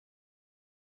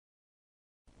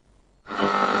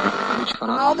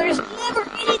Oh, there's never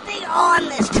anything on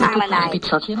this time of night.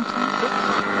 Parce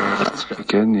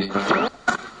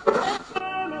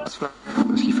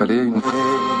qu'il fallait une...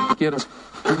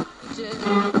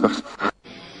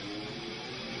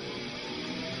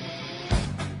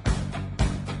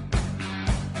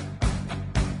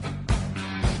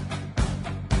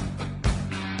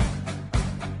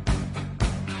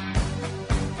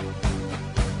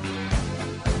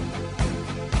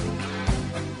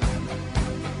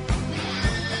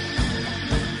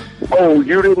 Oh,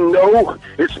 you didn't know?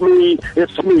 It's me.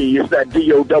 It's that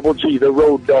D-O-double-G, the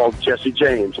road dog, Jesse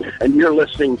James. And you're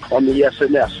listening on the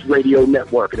SNS Radio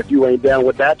Network. And if you ain't down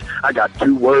with that, I got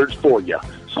 2 words for you.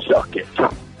 Suck it.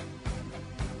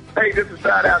 Hey, this is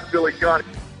Badass Billy Gunn.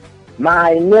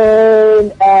 My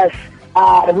name is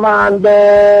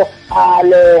Armando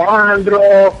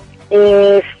Alejandro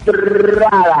Estrada.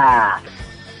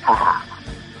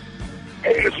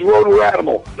 Hey, it's Roto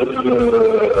Animal.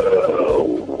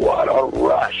 What a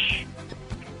rush.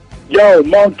 Yo,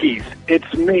 monkeys,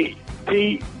 it's me,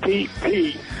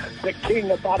 DDP, the king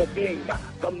of bada bing,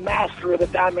 the master of the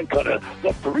diamond cutter,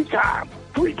 the three-time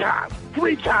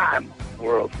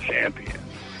world champion.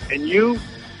 And you,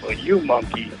 well, you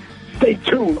monkey, stay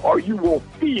tuned or you will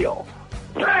feel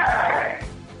bang.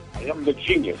 I am the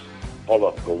genius full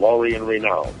of glory and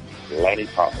renown, Lanny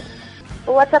Poppins.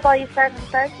 Well, what's up, all you stars and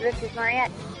stars? This is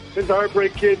Mariette. This is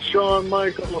Heartbreak Kid Shawn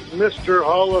Michaels, Mr.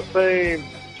 Hall of Fame,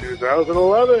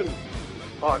 2011,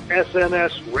 on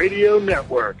SNS Radio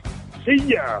Network. See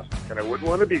ya, and I wouldn't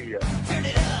want to be ya. Turn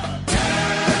it up,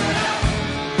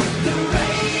 the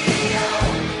radio.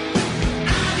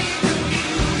 I need the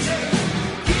music,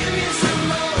 give me some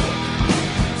more.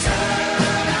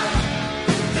 Turn up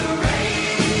the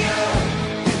radio.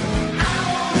 I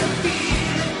wanna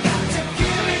feel it, got to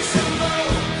give me some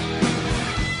more.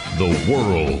 The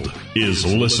world is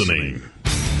listening.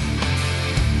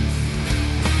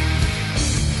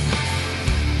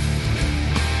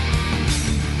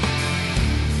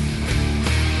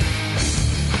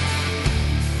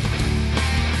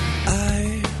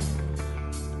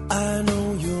 I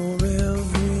know your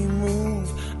every move.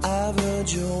 I've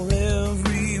heard your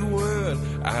every word.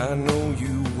 I know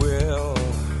you well.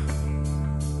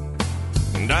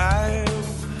 And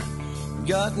I've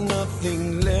got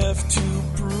nothing left to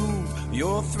prove.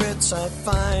 Your threats I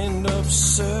find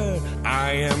absurd.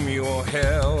 I am your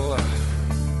hell.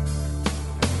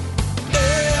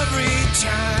 Every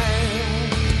time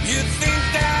you think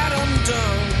that I'm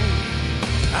done,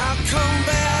 I'll come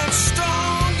back stronger.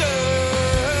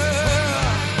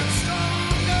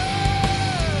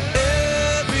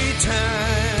 Every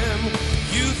time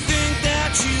you think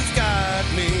that you've got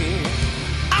me,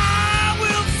 I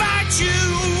will fight you.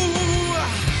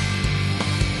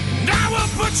 And I will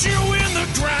put you in the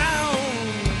ground.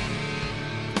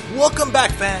 Welcome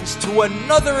back, fans, to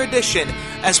another edition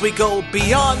as we go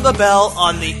beyond the bell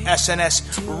on the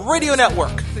SNS Radio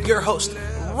Network. Your host,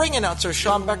 ring announcer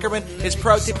Sean Beckerman, is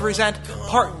proud to present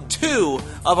part 2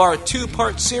 of our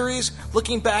 2-part series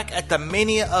looking back at the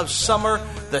Mania of Summer,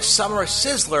 the Summer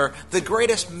Sizzler, the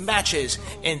greatest matches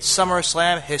in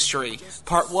SummerSlam history.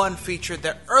 Part 1 featured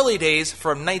the early days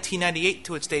from 1998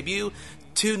 to its debut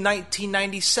to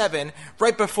 1997,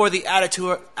 right before the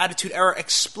Attitude Era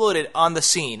exploded on the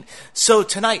scene. So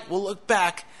tonight we'll look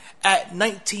back at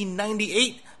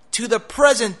 1998 to the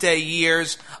present day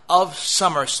years of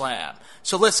SummerSlam.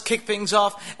 So let's kick things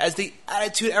off as the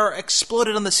Attitude Era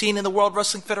exploded on the scene in the World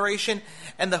Wrestling Federation,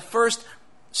 and the first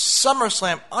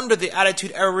SummerSlam under the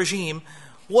Attitude Era regime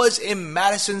was in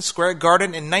Madison Square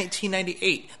Garden in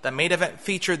 1998. The main event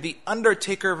featured The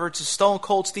Undertaker versus Stone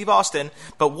Cold Steve Austin,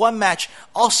 but one match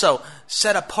also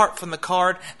set apart from the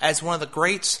card as one of the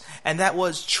greats, and that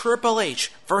was Triple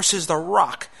H versus The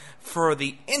Rock for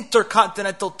the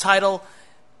Intercontinental title.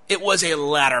 It was a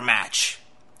ladder match.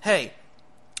 Hey,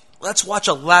 let's watch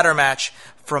a ladder match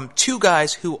from two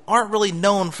guys who aren't really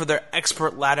known for their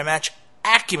expert ladder match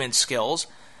acumen skills.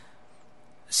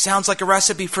 Sounds like a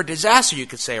recipe for disaster, you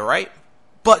could say, right?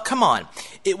 But come on,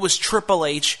 it was Triple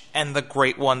H and the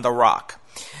Great One, The Rock.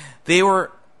 They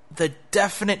were the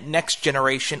definite next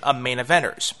generation of main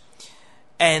eventers,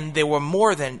 and they were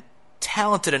more than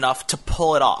talented enough to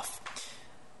pull it off.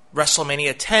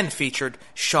 WrestleMania 10 featured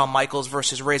Shawn Michaels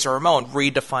versus Razor Ramon,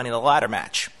 redefining the ladder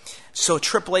match. So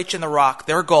Triple H and The Rock,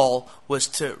 their goal was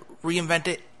to reinvent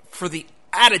it for the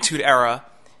Attitude Era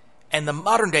and the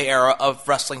modern day era of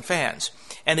wrestling fans.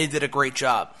 And they did a great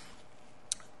job.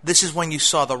 This is when you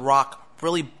saw The Rock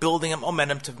really building up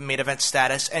momentum to main event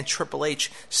status, and Triple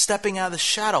H stepping out of the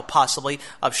shadow, possibly,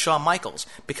 of Shawn Michaels,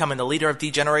 becoming the leader of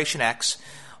D-Generation X,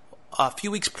 a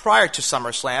few weeks prior to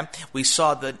SummerSlam, we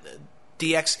saw the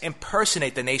DX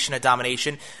impersonate the Nation of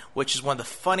Domination, which is one of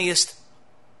the funniest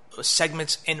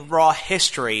segments in Raw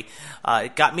history.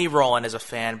 It got me rolling as a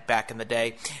fan back in the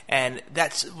day, and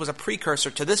that was a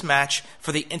precursor to this match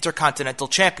for the Intercontinental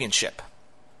Championship.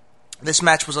 This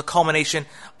match was a culmination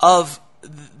of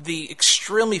the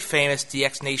extremely famous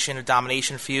DX Nation of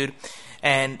Domination feud,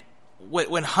 and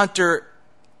when Hunter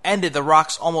ended The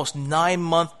Rock's almost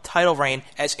 9-month title reign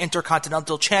as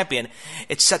Intercontinental Champion,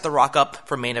 it set The Rock up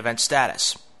for main event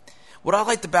status. What I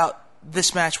liked about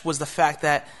this match was the fact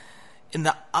that in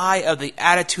the eye of the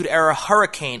Attitude Era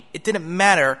Hurricane, it didn't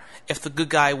matter if the good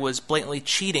guy was blatantly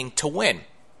cheating to win.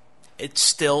 It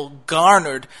still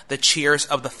garnered the cheers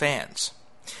of the fans.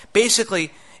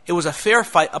 Basically, it was a fair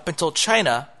fight up until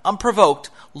Chyna,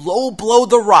 unprovoked, low-blowed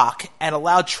The Rock and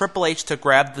allowed Triple H to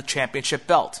grab the championship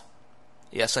belt.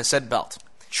 Yes, I said belt.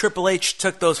 Triple H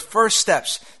took those first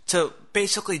steps to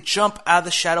basically jump out of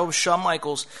the shadow of Shawn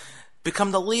Michaels,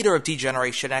 become the leader of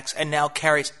D-Generation X, and now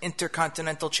carries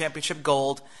Intercontinental Championship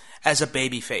gold as a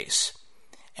babyface.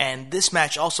 And this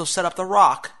match also set up The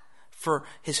Rock for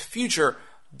his future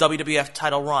WWF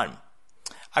title run.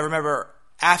 I remember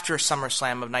after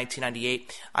SummerSlam of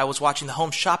 1998, I was watching the Home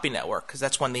Shopping Network, because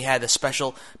that's when they had the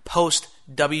special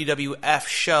post-WWF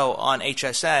show on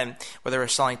HSN, where they were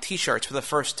selling t-shirts for the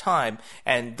first time,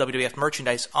 and WWF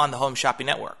merchandise on the Home Shopping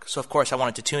Network. So, of course, I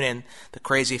wanted to tune in, the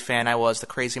crazy fan I was, the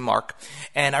crazy Mark,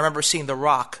 and I remember seeing The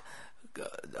Rock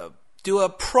do a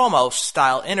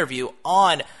promo-style interview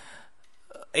on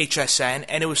HSN,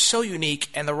 and it was so unique,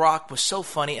 and The Rock was so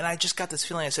funny, and I just got this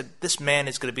feeling. I said, this man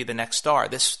is going to be the next star.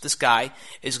 This guy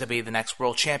is going to be the next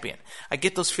world champion. I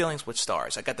get those feelings with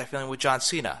stars. I got that feeling with John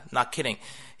Cena. Not kidding.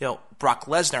 Brock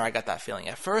Lesnar, I got that feeling.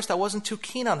 At first, I wasn't too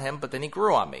keen on him, but then he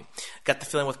grew on me. Got the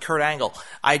feeling with Kurt Angle.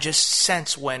 I just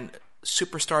sense when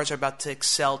superstars are about to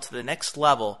excel to the next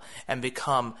level and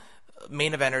become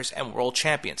main eventers and world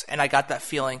champions. And I got that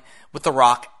feeling with The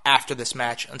Rock after this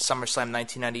match on SummerSlam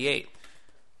 1998.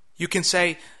 You can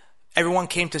say everyone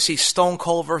came to see Stone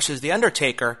Cold versus The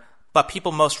Undertaker, but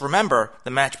people most remember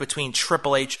the match between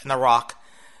Triple H and The Rock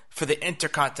for the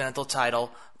Intercontinental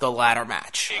title, the ladder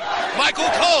match. Michael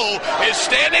Cole is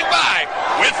standing by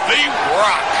with The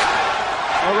Rock.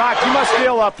 Well, Rock, you must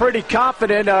feel pretty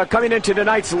confident coming into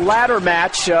tonight's ladder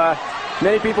match.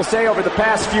 Many people say over the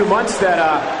past few months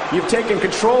that you've taken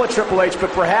control of Triple H, but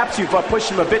perhaps you've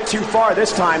pushed him a bit too far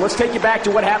this time. Let's take you back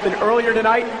to what happened earlier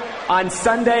tonight on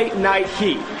Sunday Night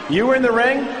Heat. You were in the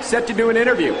ring, set to do an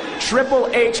interview. Triple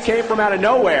H came from out of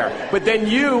nowhere, but then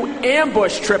you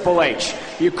ambushed Triple H.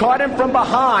 You caught him from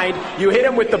behind. You hit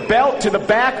him with the belt to the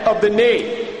back of the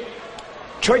knee.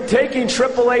 Taking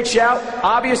Triple H out,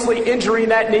 obviously injuring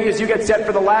that knee as you get set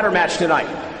for the ladder match tonight.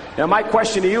 Now, my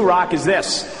question to you, Rock, is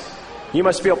this. You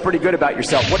must feel pretty good about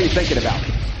yourself. What are you thinking about?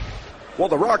 Well,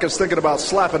 The Rock is thinking about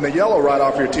slapping the yellow right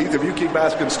off your teeth if you keep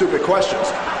asking stupid questions.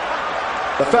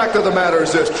 The fact of the matter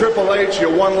is this, Triple H,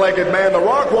 you one-legged man, The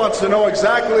Rock wants to know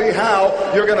exactly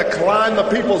how you're going to climb the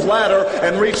people's ladder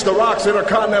and reach The Rock's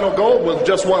Intercontinental Gold with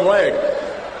just one leg.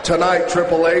 Tonight,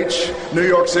 Triple H, New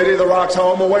York City, The Rock's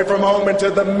home, away from home, and to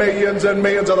the millions and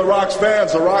millions of The Rock's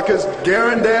fans, The Rock is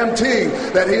guaranteeing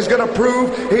that he's going to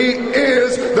prove he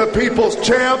is the people's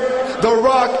champ. The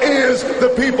Rock is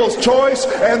the people's choice,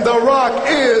 and The Rock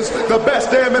is the best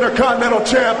damn Intercontinental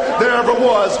champ there ever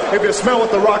was, if you smell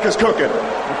what The Rock is cooking.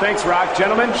 Well, thanks, Rock.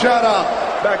 Gentlemen, shut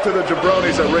up. Back to the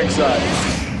jabronis at ringside.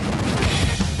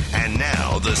 And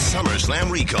now, the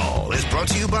SummerSlam Recall is brought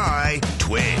to you by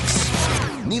Twix.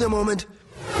 Need a moment?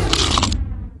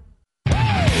 Chew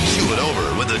it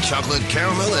over with the chocolate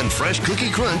caramel and fresh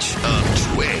cookie crunch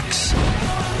of Twix.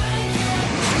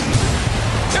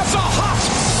 It's a hot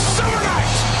summer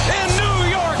night in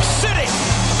New York City.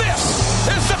 This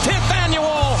is the 10th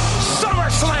annual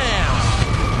SummerSlam.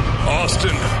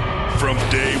 Austin, from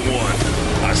day one,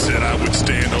 I said I would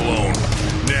stand alone.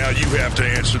 Now you have to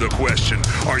answer the question.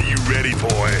 Are you ready,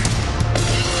 boy?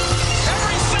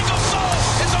 Every single soul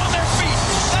is on their feet.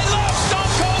 They love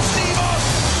Stone Cold Steve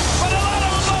Austin, but a lot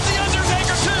of them love The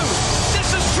Undertaker too. This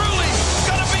is truly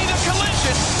going to be the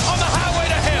collision on the highway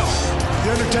to hell.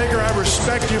 The Undertaker, I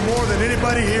respect you more than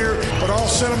anybody here, but all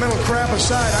sentimental crap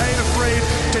aside, I ain't afraid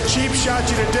to cheap shot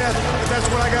you to death if that's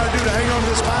what I got to do to hang on to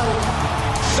this title.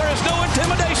 There is no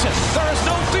intimidation. There is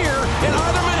no fear in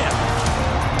either man.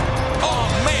 Oh,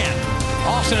 man.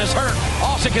 Austin is hurt.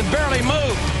 Austin can barely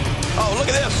move. Oh,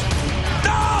 look at this.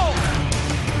 No!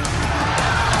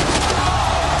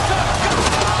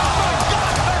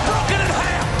 They're broken in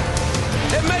half.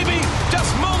 It may be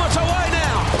just moments away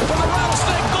now from the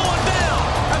rattlesnake going down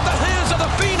at the hands of the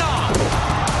Phenom.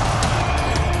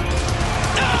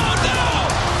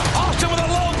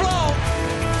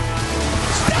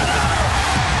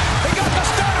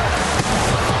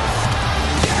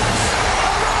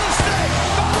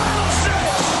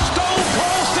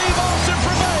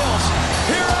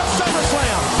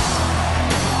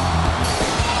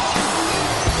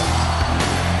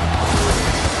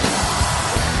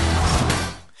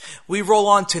 We roll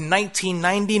on to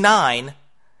 1999,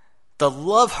 the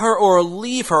Love Her or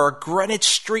Leave Her Greenwich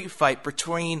Street fight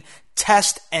between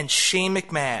Test and Shane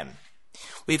McMahon.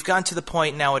 We've gotten to the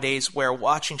point nowadays where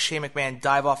watching Shane McMahon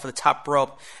dive off of the top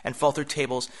rope and fall through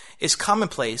tables is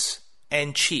commonplace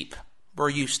and cheap. We're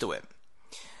used to it.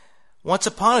 Once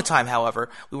upon a time, however,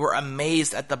 we were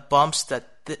amazed at the bumps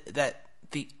that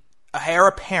the heir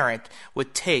apparent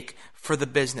would take for the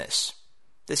business.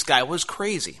 This guy was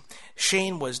crazy.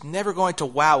 Shane was never going to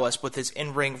wow us with his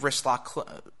in-ring wrist lock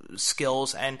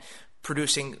skills and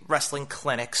producing wrestling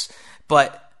clinics,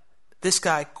 but this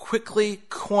guy quickly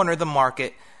cornered the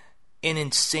market in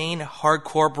insane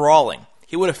hardcore brawling.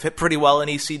 He would have fit pretty well in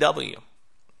ECW.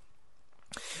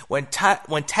 When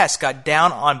Test got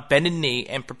down on bended knee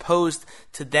and proposed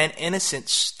to then innocent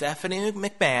Stephanie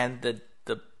McMahon, the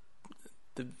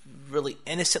really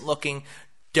innocent-looking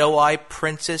doe-eye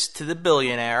princess to the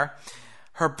billionaire,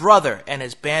 her brother and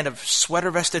his band of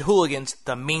sweater-vested hooligans,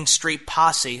 the Mean Street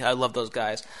Posse, I love those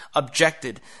guys,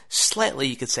 objected, slightly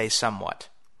you could say somewhat.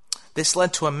 This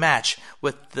led to a match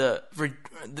with the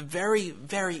very,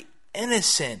 very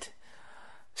innocent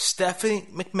Stephanie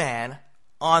McMahon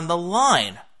on the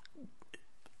line.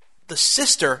 The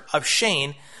sister of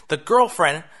Shane, the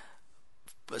girlfriend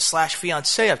 /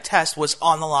 fiancée of Test, was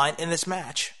on the line in this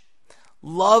match.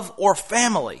 Love or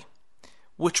family,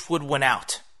 which would win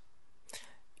out?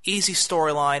 Easy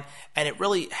storyline, and it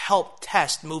really helped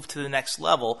Test move to the next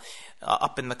level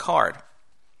up in the card.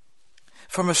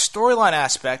 From a storyline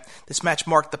aspect, this match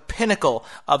marked the pinnacle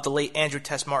of the late Andrew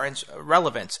Test Martin's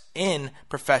relevance in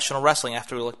professional wrestling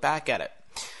after we look back at it.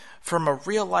 From a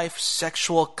real-life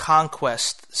sexual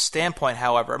conquest standpoint,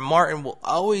 however, Martin will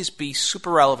always be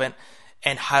super relevant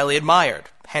and highly admired,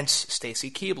 hence Stacy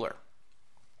Keibler.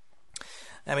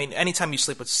 I mean, anytime you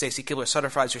sleep with Stacy Keibler,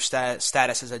 certifies your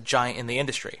status as a giant in the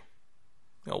industry.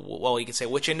 Well, you can say,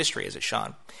 which industry is it,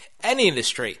 Sean? Any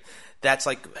industry. That's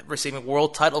like receiving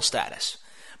world title status.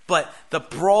 But the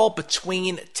brawl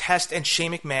between Test and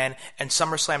Shane McMahon and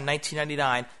SummerSlam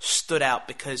 1999 stood out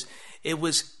because it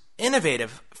was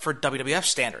innovative for WWF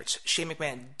standards. Shane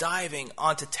McMahon diving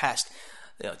onto Test.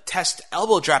 Test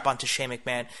elbow drop onto Shane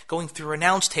McMahon, going through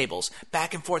announce tables,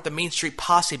 back and forth, the Mean Street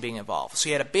Posse being involved. So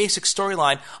you had a basic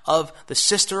storyline of the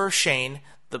sister of Shane,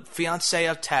 the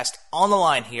fiancée of Test, on the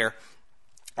line here,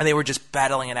 and they were just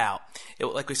battling it out.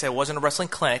 Like we said, it wasn't a wrestling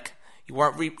clinic. You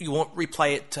won't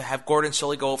replay it to have Gordon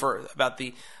Solie go over about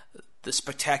the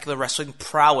spectacular wrestling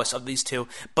prowess of these two,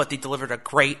 but they delivered a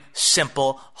great,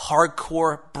 simple,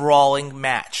 hardcore brawling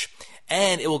match.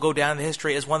 And it will go down in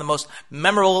history as one of the most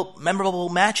memorable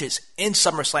matches in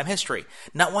SummerSlam history.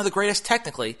 Not one of the greatest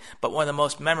technically, but one of the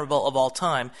most memorable of all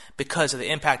time because of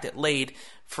the impact it laid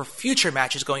for future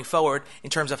matches going forward in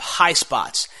terms of high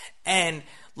spots. And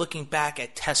looking back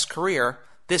at Test's career,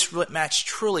 this match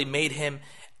truly made him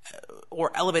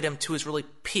or elevated him to his really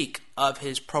peak of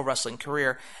his pro wrestling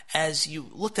career as you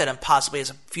looked at him possibly as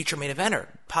a future main eventer,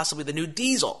 possibly the new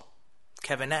Diesel,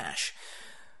 Kevin Nash.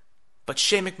 But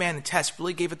Shane McMahon and Test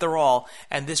really gave it their all,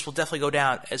 and this will definitely go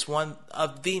down as one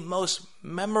of the most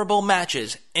memorable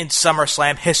matches in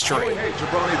SummerSlam history. Hey,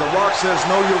 Jabroni, The Rock says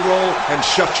know your role and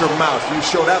shut your mouth. You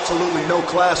showed absolutely no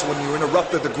class when you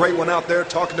interrupted the great one out there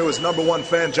talking to his number one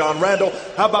fan, John Randall.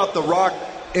 How about The Rock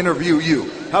interview you?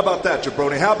 How about that,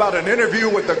 Jabroni? How about an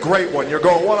interview with the great one? You're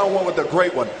going one-on-one with the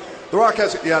great one. The Rock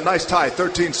has, nice tie,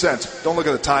 13 cents. Don't look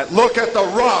at the tie. Look at The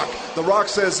Rock. The Rock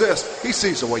says this. He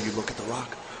sees the way you look at The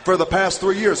Rock. For the past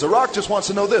 3 years, The Rock just wants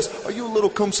to know this. Are you a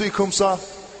little kumsi kumsa?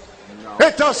 No.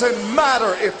 It doesn't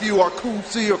matter if you are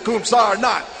kumsi or kumsa or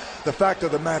not. The fact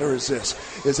of the matter is this,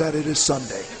 is that it is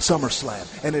Sunday,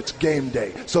 SummerSlam, and it's game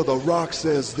day. So The Rock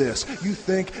says this. You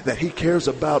think that he cares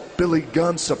about Billy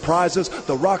Gunn's surprises?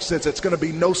 The Rock says it's going to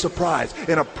be no surprise.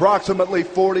 In approximately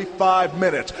 45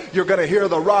 minutes, you're going to hear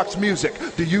The Rock's music.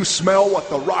 Do you smell what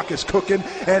The Rock is cooking?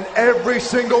 And every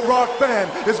single Rock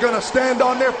fan is going to stand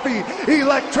on their feet,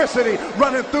 electricity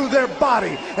running through their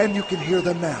body. And you can hear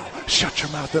them now. Shut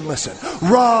your mouth and listen.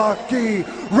 Rocky,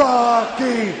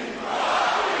 Rocky.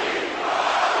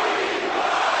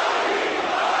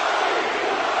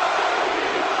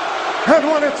 And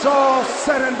when it's all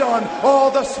said and done,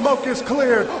 all the smoke is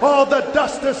cleared, all the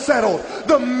dust is settled,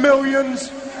 the millions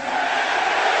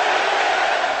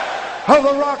of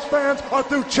The Rock's fans are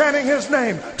through chanting his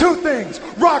name. Two things,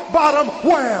 rock bottom,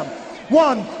 wham.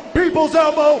 One, people's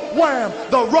elbow, wham.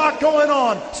 The Rock going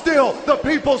on, still the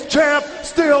people's champ,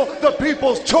 still the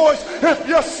people's choice. If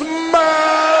you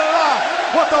smell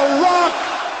what The Rock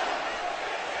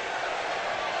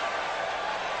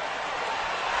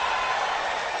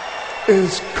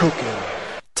is cooking.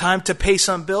 time to pay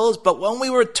some bills, but when we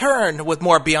return with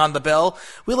more Beyond the Bell,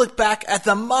 we look back at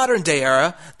the modern day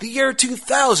era, the year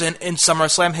 2000 in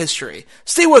SummerSlam history.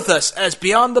 Stay with us as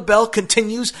Beyond the Bell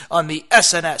continues on the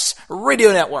SNS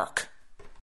Radio Network.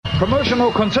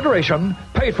 Promotional consideration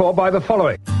paid for by the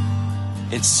following.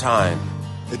 It's time.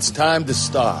 It's time to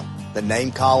stop the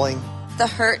name calling, the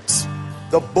hurt,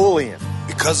 the bullying.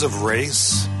 Because of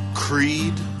race,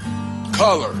 creed,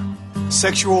 color,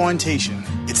 sexual orientation.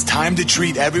 It's time to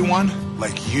treat everyone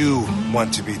like you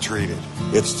want to be treated.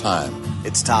 It's time.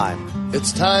 It's time.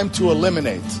 It's time to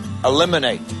eliminate.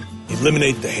 Eliminate.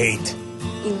 Eliminate the hate.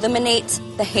 Eliminate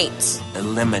the hate.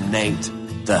 Eliminate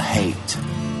the hate.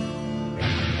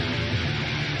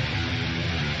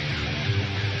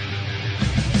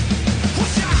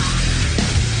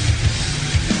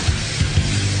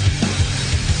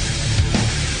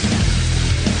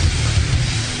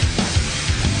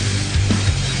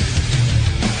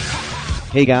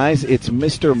 Hey guys, it's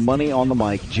Mr. Money on the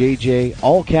Mic, JJ,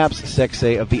 all caps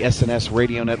Sexay of the SNS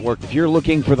Radio Network. If you're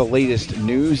looking for the latest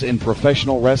news in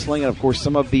professional wrestling and of course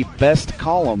some of the best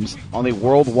columns on the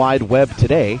World Wide Web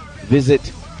today, visit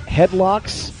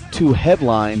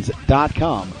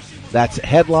headlocks2headlines.com. That's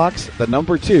headlocks, the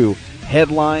number 2,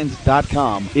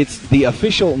 headlines.com. It's the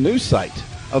official news site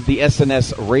of the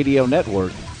SNS Radio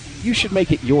Network. You should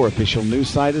make it your official news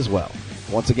site as well.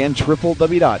 Once again,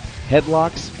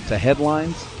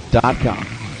 www.headlockstoheadlines.com.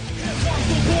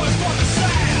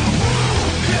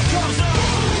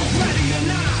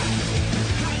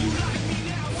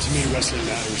 To me, wrestling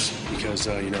matters because,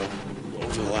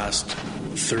 over the last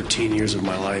 13 years of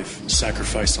my life,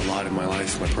 sacrificed a lot in my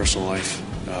life, my personal life,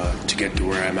 to get to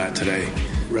where I'm at today.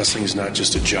 Wrestling is not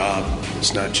just a job.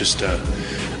 It's not just a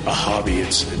hobby.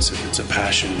 It's a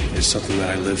passion. It's something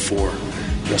that I live for.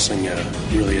 Wrestling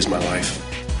really is my life.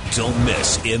 Don't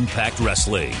miss Impact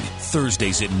Wrestling,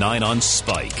 Thursdays at 9 on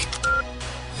Spike.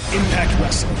 Impact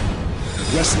Wrestling.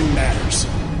 Wrestling matters.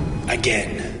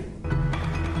 Again.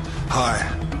 Hi,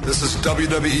 this is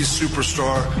WWE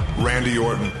superstar Randy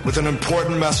Orton with an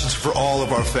important message for all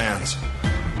of our fans.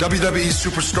 WWE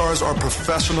superstars are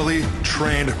professionally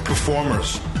trained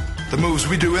performers. The moves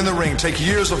we do in the ring take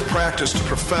years of practice to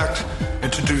perfect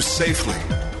and to do safely.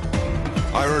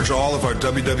 I urge all of our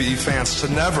WWE fans to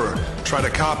never try to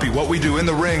copy what we do in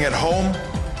the ring at home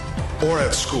or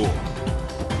at school.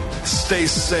 Stay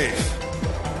safe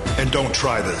and don't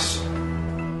try this.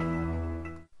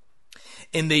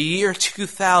 In the year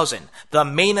 2000, the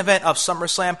main event of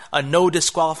SummerSlam, a no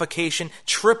disqualification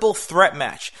triple threat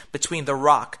match between The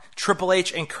Rock, Triple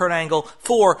H, and Kurt Angle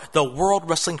for the World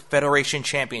Wrestling Federation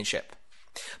Championship.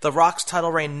 The Rock's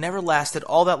title reign never lasted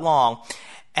all that long,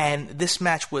 and this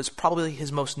match was probably his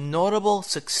most notable,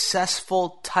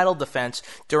 successful title defense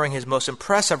during his most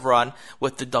impressive run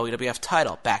with the WWF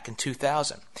title back in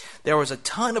 2000. There was a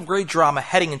ton of great drama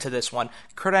heading into this one.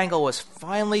 Kurt Angle was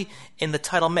finally in the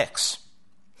title mix,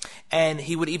 and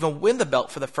he would even win the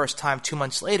belt for the first time 2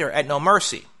 months later at No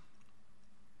Mercy.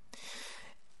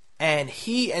 And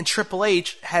he and Triple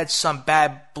H had some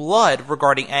bad blood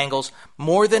regarding Angle's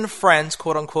more than friends,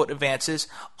 quote-unquote, advances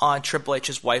on Triple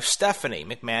H's wife, Stephanie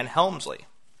McMahon Helmsley.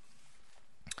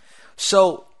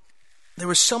 So, there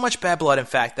was so much bad blood, in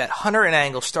fact, that Hunter and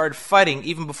Angle started fighting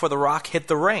even before The Rock hit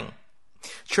the ring.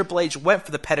 Triple H went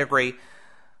for the pedigree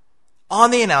on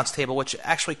the announce table, which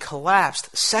actually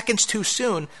collapsed seconds too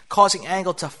soon, causing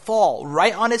Angle to fall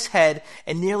right on his head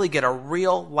and nearly get a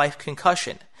real-life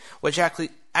concussion, which actually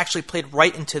played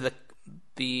right into the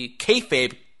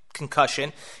kayfabe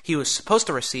concussion he was supposed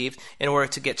to receive in order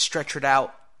to get stretchered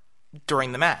out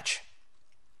during the match.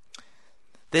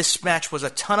 This match was a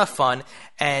ton of fun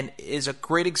and is a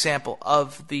great example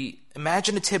of the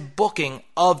imaginative booking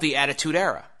of the Attitude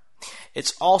Era.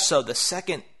 It's also the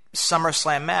second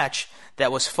SummerSlam match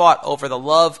that was fought over the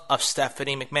love of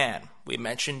Stephanie McMahon. We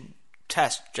mentioned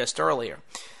Test just earlier.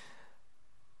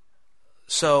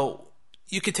 So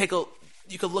you could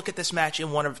look at this match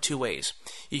in one of two ways.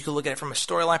 You could look at it from a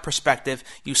storyline perspective.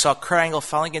 You saw Kurt Angle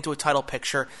falling into a title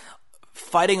picture,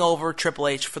 fighting over Triple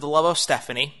H for the love of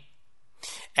Stephanie,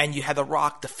 and you had The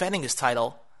Rock defending his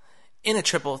title in a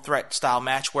triple threat style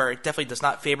match where it definitely does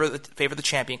not favor the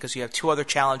champion because you have two other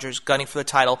challengers gunning for the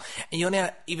title, and you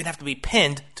don't even have to be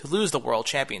pinned to lose the world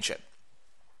championship.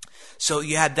 So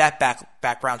you had that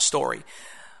background story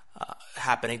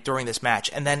happening during this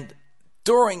match, and then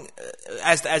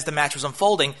as the match was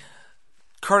unfolding,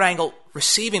 Kurt Angle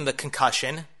receiving the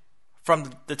concussion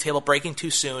from the table breaking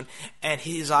too soon, and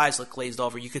his eyes looked glazed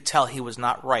over. You could tell he was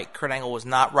not right. Kurt Angle was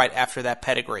not right after that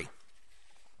pedigree.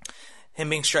 him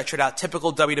being stretchered out,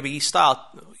 typical WWE style.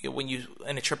 When you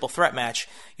in a triple threat match,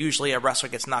 usually a wrestler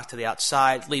gets knocked to the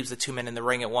outside, leaves the 2 men in the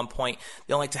ring at one point.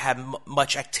 They don't like to have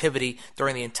much activity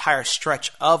during the entire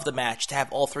stretch of the match to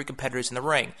have all 3 competitors in the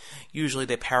ring. Usually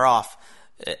they pair off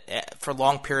for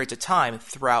long periods of time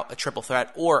throughout a triple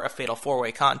threat or a fatal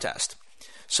 4-way contest.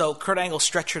 So Kurt Angle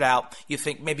stretchered out. You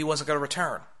think maybe he wasn't going to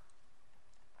return.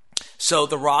 So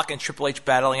The Rock and Triple H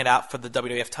battling it out for the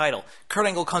WWF title. Kurt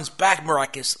Angle comes back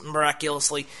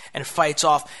miraculously and fights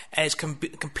off and is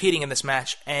competing in this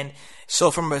match. And so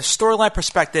from a storyline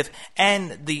perspective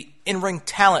and the in-ring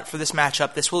talent for this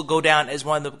matchup, this will go down as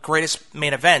one of the greatest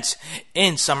main events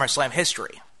in SummerSlam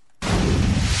history.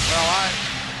 Well,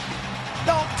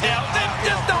 don't tell.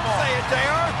 Just don't say it,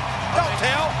 JR. Don't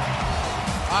tell.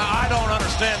 I don't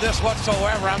understand this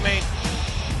whatsoever. I mean,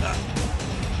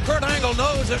 Kurt Angle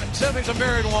knows that Stephanie's a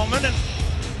married woman, and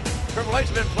Triple H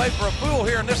has been played for a fool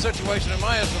here in this situation, in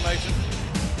my estimation.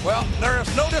 Well, there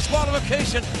is no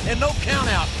disqualification and no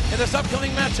count-out in this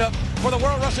upcoming matchup for the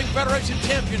World Wrestling Federation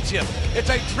Championship. It's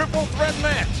a triple threat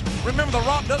match. Remember, The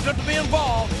Rock doesn't have to be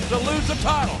involved to lose the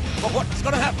title. But what's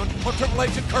going to happen when Triple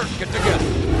H and Kurt get together?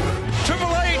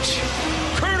 Triple H,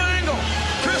 Kurt Angle,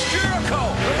 Chris Jericho,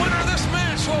 the winner of this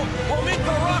match will meet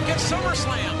The Rock at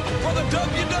SummerSlam for the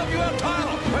WWF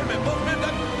title. Wait a minute, both men got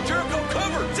Jericho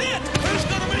covered. That's it. Who's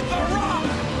going to meet The Rock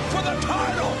for the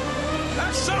title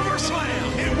at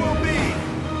SummerSlam? It will be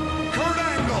Kurt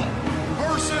Angle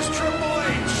versus Triple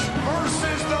H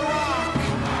versus The Rock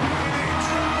in a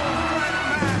triple threat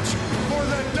match for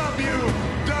the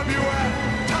WWF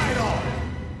title.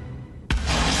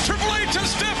 Triple H and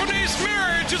Stephanie's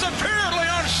marriage is apparently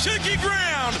on shaky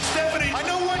ground. Stephanie, I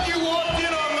know what you walked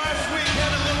in on last week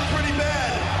had it looked pretty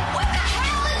bad. What the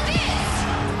hell is this?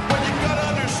 But you gotta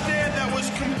understand that was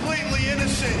completely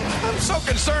innocent. I'm so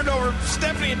concerned over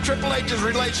Stephanie and Triple H's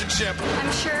relationship.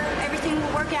 I'm sure everything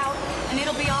will work out and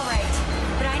it'll be all right.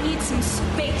 But I need some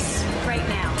space right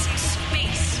now. Some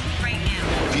space right now.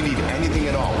 If you need anything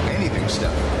at all, anything,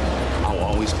 Steph, I'll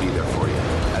always be there for you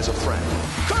as a friend.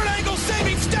 Kurt Angle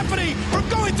saving Stephanie from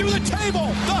going through the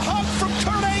table. The hug from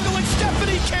Kurt Angle and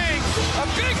Stephanie King. A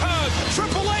big hug.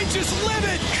 Triple H is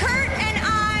livid. Kurt and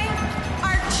I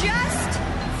are just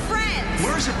friends.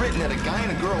 Where is it written that a guy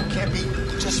and a girl can't be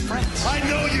just friends? I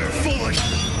know you're foolish.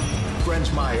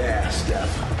 Friends my ass, Steph.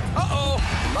 Uh-oh.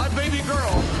 My baby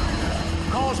girl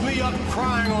calls me up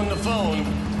crying on the phone.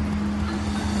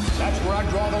 That's where I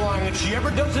draw the line. If she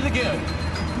ever does it again,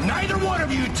 neither one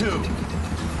of you two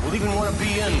will even want to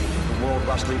be in the World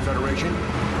Wrestling Federation.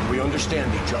 We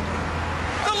understand each other.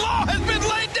 The law has been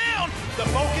laid down. The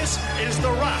focus is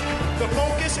The Rock. The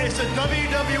focus is the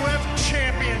WWF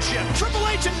Championship. Triple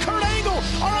H and Kurt Angle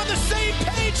are on the same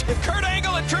page. If Kurt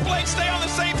Angle and Triple H stay on the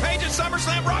same page at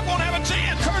SummerSlam, Rock won't have a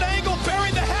chance. Kurt Angle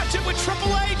burying the hatchet with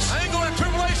Triple H. Angle and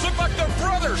Triple H look like they're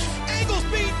brothers. Angle's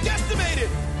being decimated.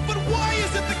 But why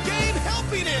isn't the game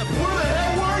helping him? Where the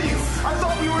hell were you? I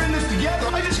thought we were in this together.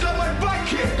 I just got my butt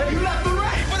kicked and you left the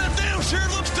ring. But it damn sure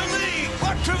looks to me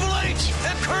like Triple H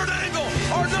and Kurt Angle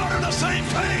are not on the same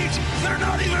page. They're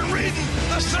not even reading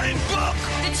the same book.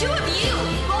 The two of you,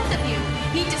 both of you,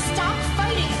 need to stop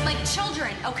fighting like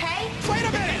children, okay? Wait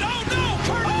a minute. Oh, no.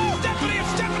 Kurt. Oh,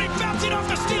 Stephanie bouncing off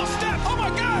the steel step. Oh, my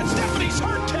God. Stephanie's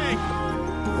hurt, King.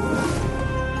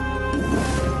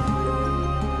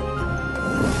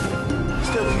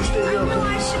 Steph, you stay here,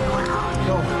 okay?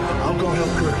 No, I'll go help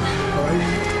Kurt, all right? You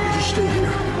just stay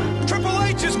here. Triple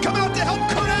H has come out to help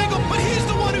Kurt Angle, but he's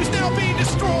the one who's now being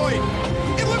destroyed.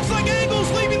 It looks like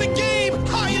Angle's leaving the game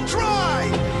high and dry.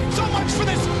 So much for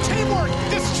this teamwork,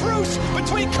 this truce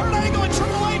between Kurt Angle and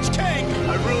Triple H, King.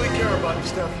 I really care about you,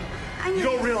 Steph. You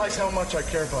don't realize how much I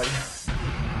care about you.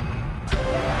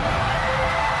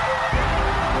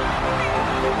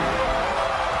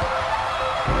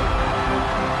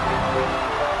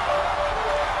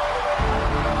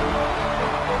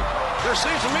 There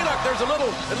seems to me like there's a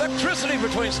little electricity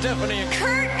between Stephanie and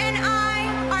Kurt and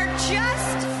I are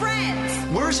just friends.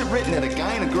 Where is it written that a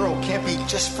guy and a girl can't be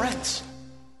just friends?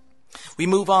 We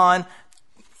move on.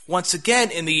 Once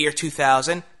again in the year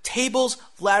 2000, tables,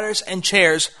 ladders, and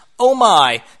chairs. Oh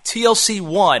my! TLC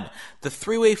 1. The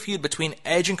three-way feud between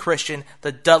Edge and Christian,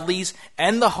 the Dudleys,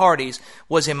 and the Hardys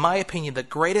was, in my opinion, the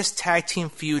greatest tag team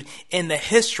feud in the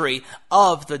history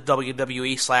of the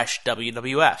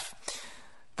WWE/WWF.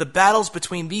 The battles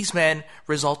between these men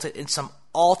resulted in some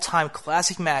all-time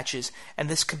classic matches, and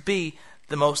this could be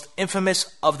the most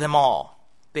infamous of them all.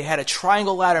 They had a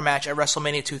triangle ladder match at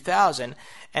WrestleMania 2000,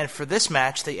 and for this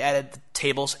match they added the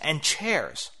tables and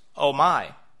chairs. Oh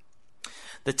my.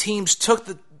 The teams took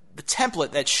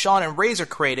template that Shawn and Razor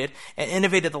created and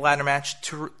innovated the ladder match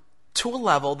to a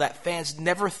level that fans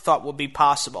never thought would be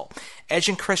possible. Edge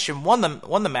and Christian won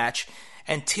the match,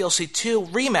 and TLC 2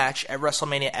 rematch at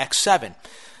WrestleMania X7.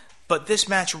 But this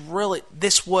match you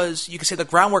could say the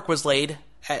groundwork was laid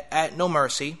at No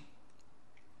Mercy,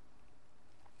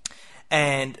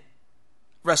 and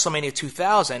WrestleMania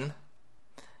 2000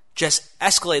 just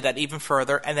escalated that even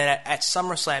further, and then at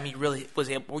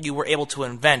SummerSlam you were able to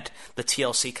invent the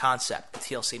TLC concept, the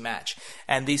TLC match,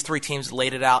 and these three teams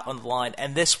laid it out on the line,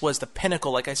 and this was the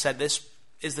pinnacle. Like I said, this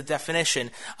is the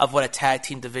definition of what a tag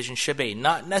team division should be,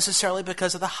 not necessarily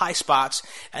because of the high spots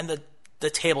and the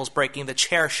tables breaking, the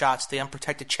chair shots, the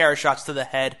unprotected chair shots to the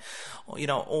head,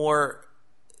 or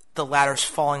the ladders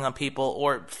falling on people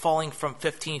or falling from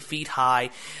 15 feet high.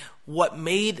 What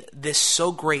made this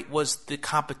so great was the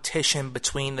competition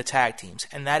between the tag teams,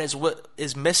 and that is what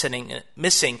is missing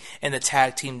in the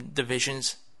tag team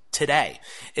divisions today,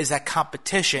 is that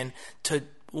competition to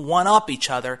one-up each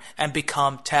other and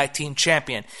become tag team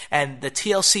champion. And the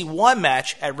TLC 1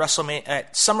 match at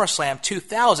SummerSlam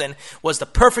 2000 was the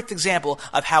perfect example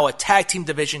of how a tag team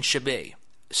division should be.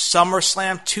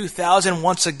 SummerSlam 2000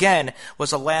 once again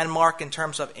was a landmark in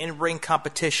terms of in-ring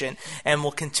competition, and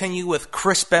will continue with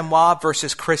Chris Benoit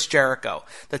versus Chris Jericho.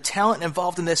 The talent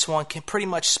involved in this one can pretty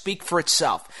much speak for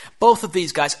itself. Both of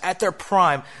these guys at their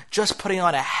prime, just putting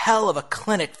on a hell of a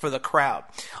clinic for the crowd.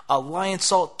 A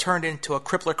Lionsault turned into a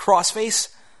Crippler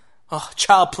Crossface. Oh,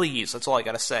 child please, that's all I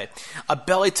gotta say. A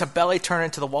belly to belly turned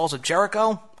into the Walls of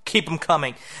Jericho. Keep them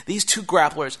coming. These two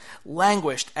grapplers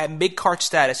languished at mid-card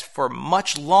status for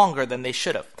much longer than they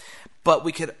should have. But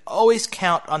we could always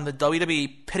count on the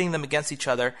WWE pitting them against each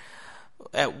other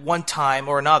at one time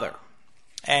or another.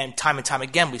 And time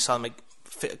again, we saw them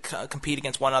compete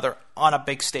against one another on a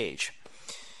big stage.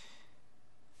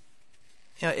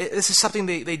 This is something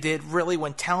they did really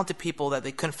when talented people that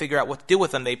they couldn't figure out what to do with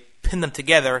them, they pinned them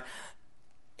together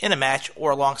in a match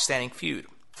or a long-standing feud.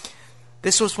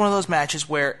 This was one of those matches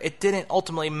where it didn't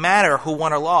ultimately matter who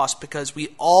won or lost, because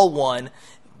we all won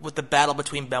with the battle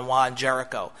between Benoit and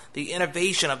Jericho. The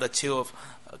innovation of the two of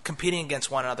competing against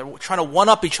one another, trying to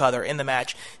one-up each other in the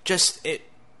match, it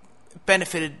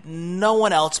benefited no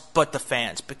one else but the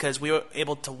fans, because we were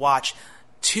able to watch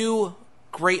two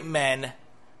great men,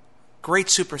 great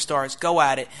superstars go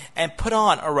at it and put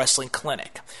on a wrestling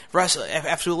clinic.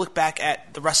 After we look back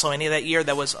at the WrestleMania that year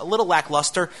that was a little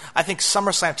lackluster, I think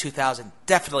SummerSlam 2000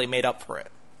 definitely made up for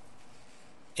it.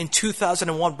 In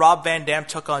 2001, Rob Van Dam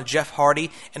took on Jeff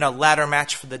Hardy in a ladder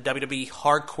match for the WWE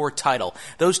Hardcore title.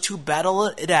 Those two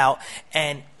battled it out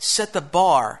and set the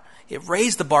bar. It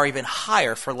raised the bar even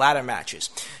higher for ladder matches.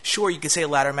 Sure, you could say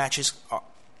ladder matches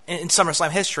in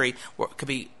SummerSlam history could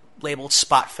be labeled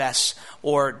spot fests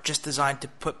or just designed to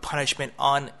put punishment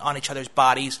on each other's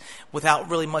bodies without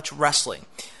really much wrestling.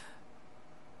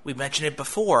 We mentioned it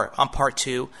before on part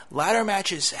 2. Ladder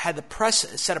matches had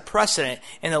set a precedent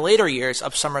in the later years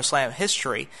of SummerSlam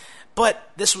history,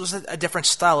 but this was a different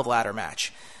style of ladder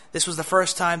match. This was the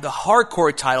first time the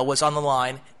Hardcore title was on the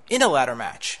line in a ladder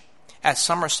match at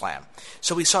SummerSlam.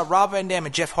 So we saw Rob Van Dam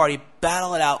and Jeff Hardy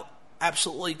battle it out,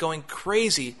 absolutely going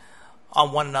crazy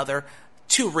on one another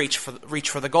to reach for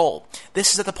the goal.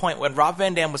 This is at the point when Rob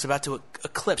Van Dam was about to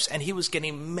eclipse, and he was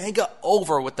getting mega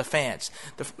over with the fans.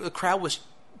 The crowd was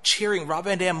cheering Rob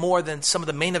Van Dam more than some of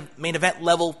the main event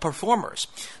level performers.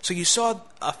 So you saw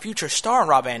a future star in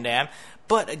Rob Van Dam,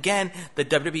 but again, the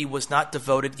WWE was not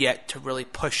devoted yet to really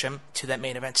push him to that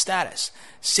main event status.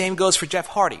 Same goes for Jeff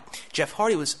Hardy. Jeff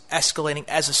Hardy was escalating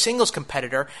as a singles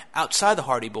competitor outside the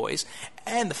Hardy Boys,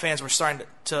 and the fans were starting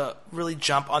to really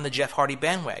jump on the Jeff Hardy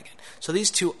bandwagon. So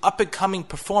these two up-and-coming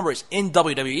performers in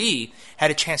WWE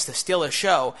had a chance to steal the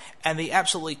show, and they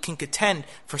absolutely can contend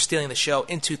for stealing the show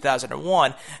in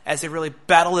 2001 as they really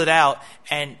battled it out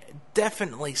and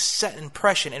definitely set an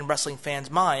impression in wrestling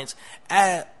fans' minds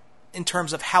in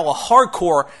terms of how a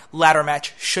hardcore ladder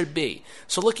match should be.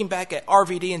 So looking back at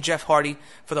RVD and Jeff Hardy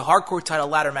for the hardcore title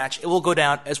ladder match, it will go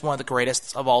down as one of the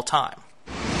greatest of all time.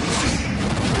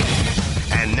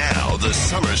 And now the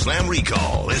SummerSlam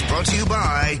Recall is brought to you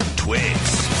by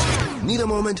Twix. Need a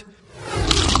moment?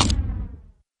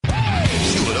 Chew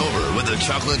it over with the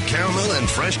chocolate caramel and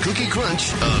fresh cookie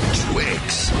crunch of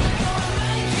Twix.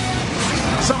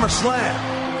 SummerSlam.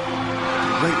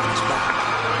 Great one's back.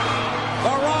 The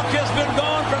Rock has been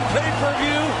gone from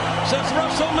pay-per-view since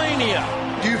WrestleMania.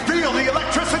 Do you feel the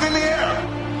electricity in the air?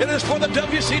 It is for the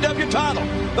WCW title.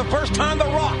 The first time The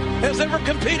Rock has ever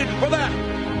competed for that.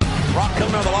 Rock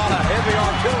coming with a lot of heavy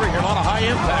artillery here, a lot of high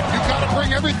impact. You got to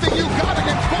bring everything you got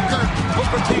against Booker.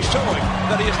 Booker T showing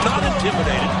that he is not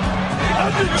intimidated.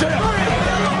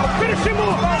 Finish him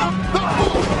off!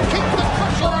 Keep the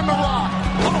pressure on the Rock!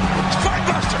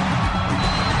 Spinebuster!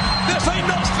 This ain't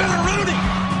no Spinneroonie!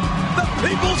 The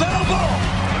people's elbow!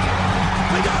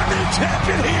 We got a new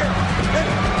champion here! And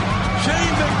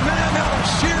Shane McMahon, out of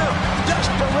sheer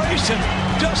desperation,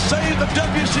 just saved the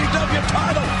WCW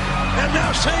title! And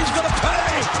now Shane's gonna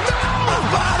pay! No! A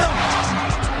bottom!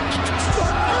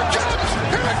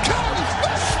 Here it comes!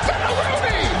 The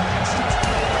Spinneroonie!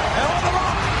 And on the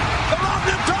Rock! The Rock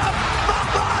to top! The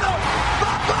bottom!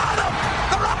 The bottom!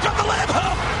 The Rock on the leg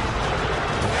hook!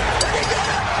 Did he get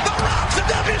it? The Rock's the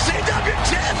WCW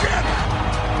champion!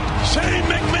 Shane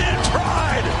McMahon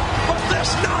tried, but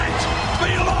this night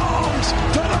belongs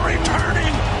to the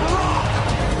returning Rock!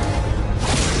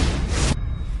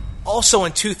 Also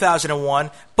in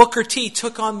 2001, Booker T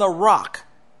took on The Rock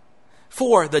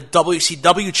for the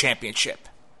WCW Championship.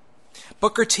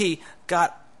 Booker T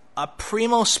got a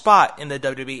primo spot in the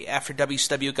WWE after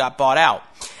WCW got bought out.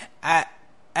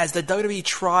 As the WWE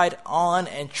tried on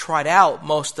and tried out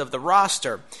most of the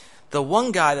roster, the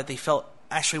one guy that they felt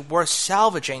actually worth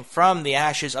salvaging from the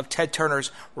ashes of Ted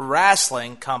Turner's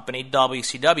wrestling company,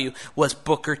 WCW, was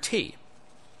Booker T.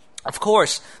 Of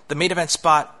course, the main event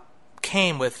spot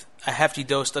came with a hefty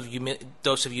dose of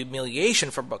humiliation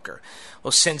for Booker.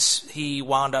 Well, since he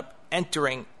wound up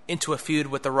entering into a feud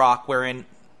with The Rock wherein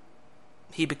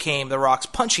he became The Rock's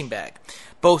punching bag,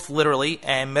 both literally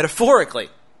and metaphorically.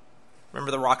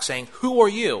 Remember The Rock saying, "Who are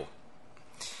you?"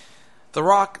 The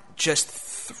Rock, just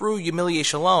through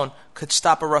humiliation alone, could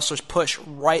stop a wrestler's push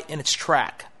right in its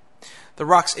track. The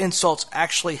Rock's insults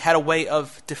actually had a way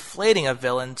of deflating a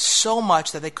villain so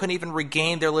much that they couldn't even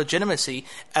regain their legitimacy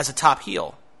as a top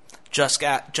heel. Just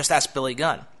ask Billy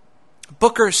Gunn.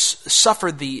 Booker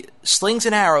suffered the slings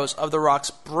and arrows of The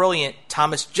Rock's brilliant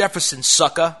Thomas Jefferson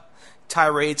sucker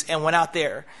tirades and went out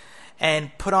there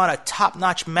and put on a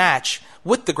top-notch match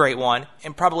with the Great One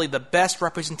and probably the best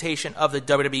representation of the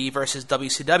WWE versus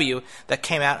WCW that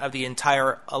came out of the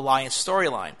entire Alliance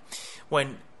storyline.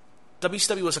 When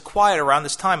WCW was acquired around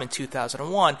this time in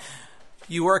 2001,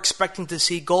 you were expecting to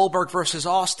see Goldberg versus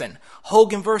Austin,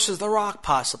 Hogan versus The Rock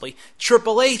possibly,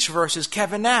 Triple H versus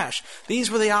Kevin Nash.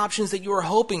 These were the options that you were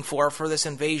hoping for this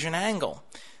invasion angle.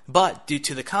 But due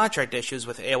to the contract issues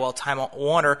with AOL Time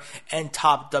Warner and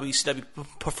top WCW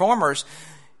performers,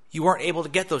 you weren't able to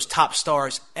get those top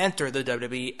stars enter the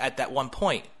WWE at that one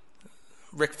point.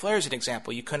 Ric Flair's an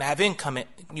example. You couldn't have him come in.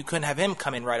 You couldn't have him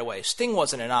come in right away. Sting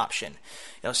wasn't an option.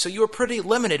 So you were pretty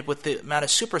limited with the amount of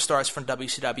superstars from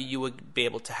WCW you would be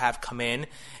able to have come in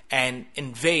and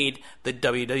invade the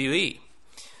WWE.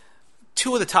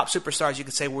 Two of the top superstars you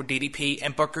could say were DDP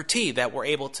and Booker T that were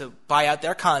able to buy out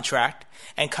their contract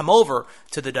and come over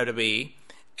to the WWE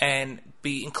and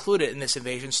be included in this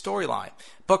invasion storyline.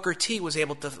 Booker T was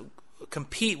able to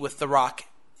compete with The Rock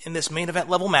in this main event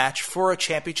level match for a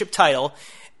championship title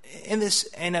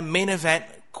in a main event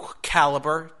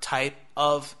caliber type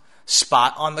of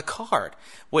spot on the card,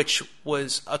 which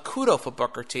was a kudo for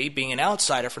Booker T, being an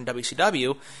outsider from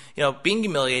WCW, being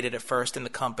humiliated at first in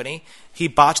the company. He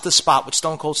botched the spot with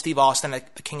Stone Cold Steve Austin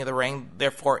at the King of the Ring,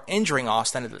 therefore injuring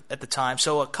Austin at the time.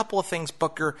 So a couple of things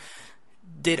Booker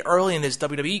did early in his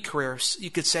WWE career,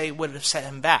 you could say, would have set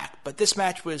him back. But this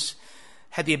match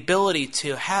had the ability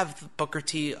to have Booker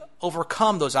T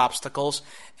overcome those obstacles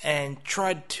and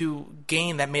tried to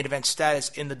gain that main event status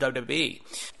in the WWE.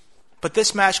 But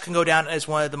this match can go down as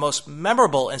one of the most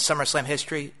memorable in SummerSlam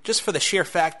history, just for the sheer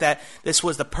fact that this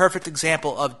was the perfect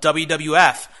example of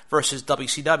WWF versus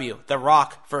WCW, The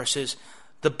Rock versus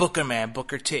the Booker Man,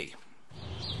 Booker T.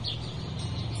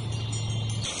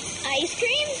 Ice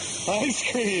cream?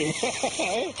 Ice cream!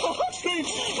 Ice cream!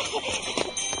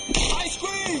 Ice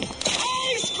cream!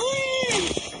 Ice cream!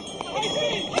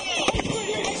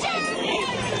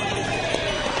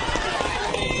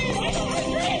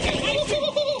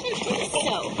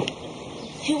 So,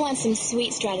 who wants some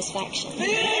sweet stratisfaction?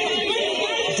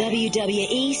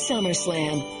 WWE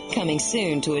SummerSlam, coming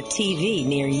soon to a TV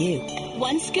near you.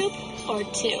 One scoop or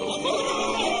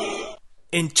two?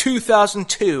 In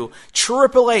 2002,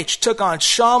 Triple H took on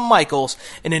Shawn Michaels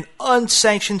in an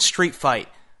unsanctioned street fight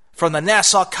from the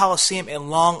Nassau Coliseum in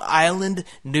Long Island,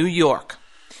 New York.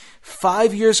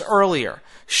 5 years earlier,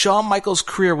 Shawn Michaels'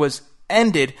 career was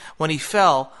ended when he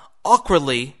fell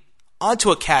awkwardly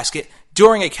onto a casket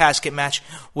during a casket match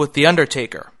with The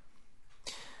Undertaker.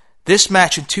 This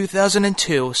match in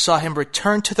 2002 saw him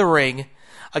return to the ring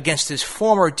against his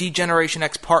former D-Generation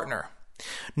X partner.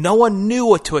 No one knew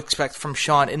what to expect from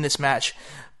Shawn in this match,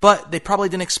 but they probably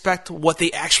didn't expect what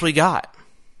they actually got.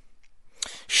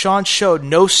 Shawn showed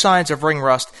no signs of ring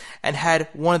rust and had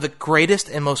one of the greatest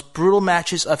and most brutal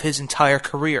matches of his entire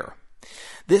career.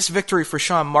 This victory for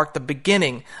Shawn marked the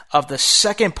beginning of the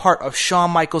second part of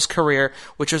Shawn Michaels' career,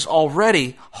 which was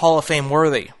already Hall of Fame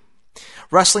worthy.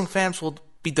 Wrestling fans will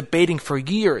be debating for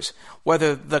years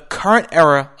whether the current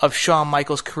era of Shawn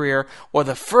Michaels' career or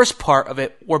the first part of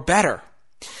it were better.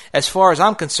 As far as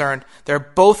I'm concerned, they're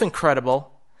both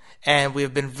incredible, and we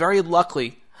have been very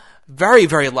lucky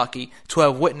to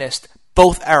have witnessed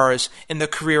both eras in the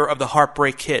career of the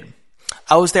Heartbreak Kid.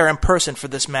 I was there in person for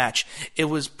this match. It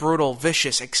was brutal,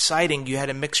 vicious, exciting. You had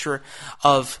a mixture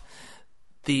of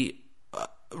the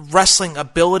wrestling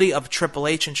ability of Triple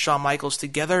H and Shawn Michaels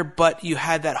together, but you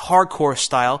had that hardcore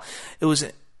style. It was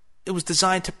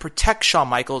designed to protect Shawn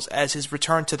Michaels as his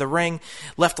return to the ring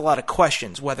left a lot of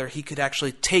questions, whether he could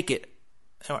actually take it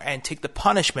and take the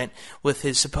punishment with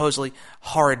his supposedly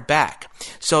hard back.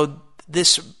 So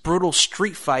this brutal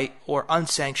street fight, or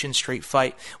unsanctioned street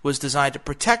fight, was designed to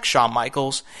protect Shawn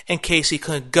Michaels in case he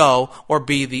couldn't go or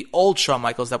be the old Shawn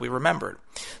Michaels that we remembered.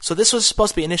 So this was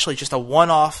supposed to be initially just a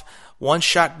one-off,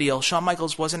 one-shot deal. Shawn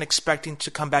Michaels wasn't expecting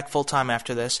to come back full-time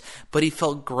after this, but he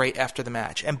felt great after the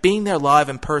match. And being there live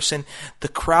in person, the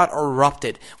crowd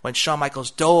erupted when Shawn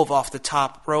Michaels dove off the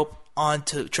top rope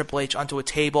onto Triple H, onto a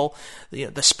table.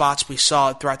 The spots we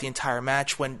saw throughout the entire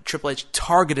match when Triple H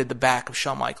targeted the back of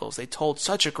Shawn Michaels. They told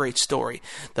such a great story.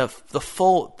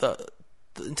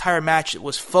 The entire match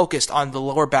was focused on the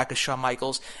lower back of Shawn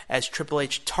Michaels as Triple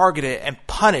H targeted and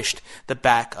punished the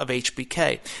back of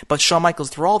HBK. But Shawn Michaels,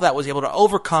 through all that, was able to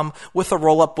overcome with a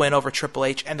roll-up win over Triple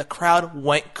H, and the crowd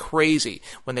went crazy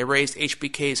when they raised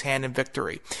HBK's hand in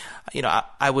victory.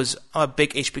 I'm a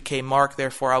big HBK mark,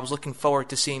 therefore I was looking forward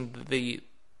to seeing the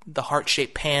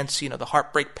heart-shaped pants, the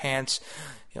heartbreak pants,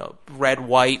 red,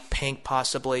 white, pink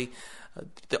possibly.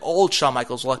 The old Shawn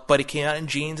Michaels look, but he came out in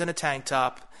jeans and a tank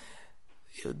top.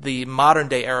 The modern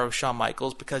day era of Shawn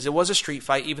Michaels, because it was a street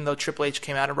fight. Even though Triple H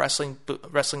came out in wrestling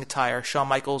attire, Shawn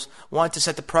Michaels wanted to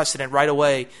set the precedent right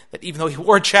away that even though he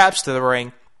wore chaps to the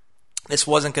ring, this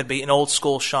wasn't going to be an old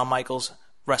school Shawn Michaels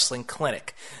wrestling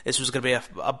clinic. This was going to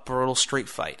be a brutal street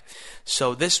fight.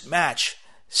 So this match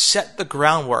set the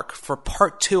groundwork for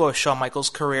part 2 of Shawn Michaels'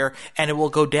 career, and it will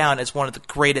go down as one of the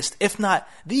greatest, if not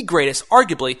the greatest,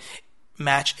 arguably,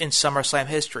 match in SummerSlam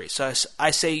history. So I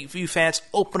say, you fans,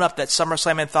 open up that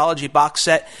SummerSlam Anthology box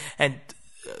set and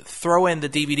throw in the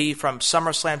DVD from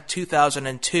SummerSlam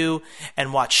 2002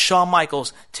 and watch Shawn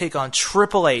Michaels take on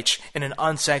Triple H in an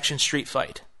unsanctioned street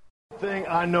fight. The thing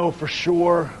I know for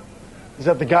sure is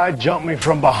that the guy jumped me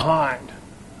from behind.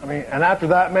 And after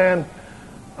that, man,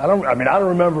 I don't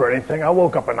remember anything. I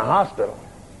woke up in the hospital.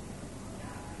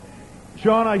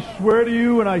 Shawn, I swear to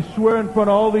you, and I swear in front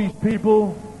of all these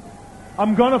people,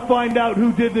 I'm going to find out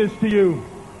who did this to you.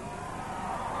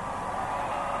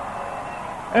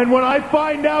 And when I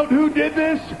find out who did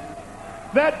this,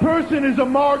 that person is a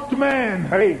marked man.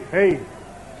 Hey,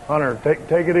 Hunter,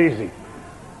 take it easy.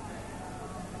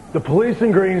 The police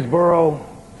in Greensboro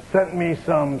sent me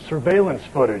some surveillance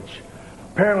footage.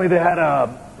 Apparently they had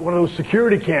one of those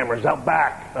security cameras out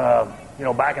back,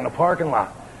 back in the parking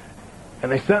lot.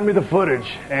 And they sent me the footage,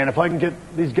 and if I can get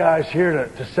these guys here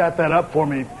to set that up for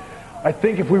me, I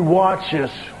think if we watch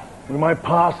this, we might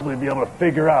possibly be able to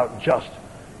figure out just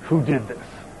who did this.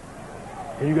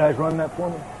 Can you guys run that for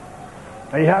me?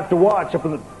 Now you have to watch up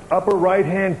in the upper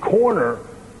right-hand corner.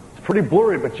 It's pretty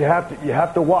blurry, but you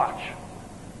have to watch.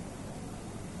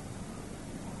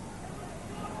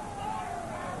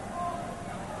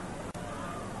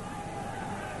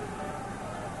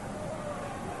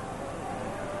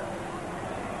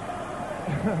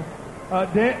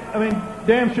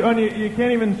 Damn, Shawn, you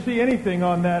can't even see anything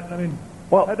on that.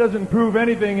 That doesn't prove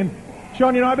anything. And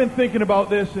Shawn, I've been thinking about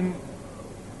this, and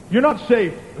you're not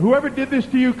safe. Whoever did this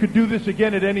to you could do this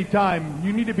again at any time.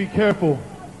 You need to be careful.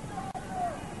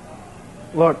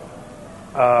 Look,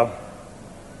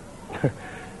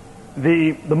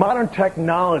 the modern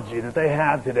technology that they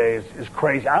have today is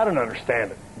crazy. I don't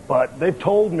understand it, but they've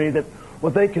told me that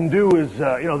what they can do is,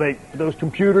 those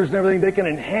computers and everything, they can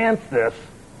enhance this.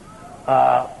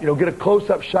 Get a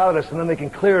close-up shot of this, and then they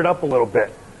can clear it up a little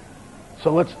bit.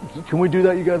 So can we do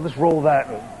that, you guys? Let's roll that.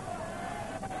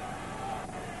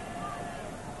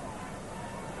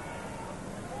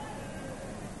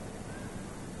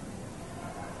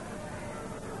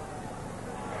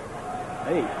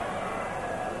 Hey.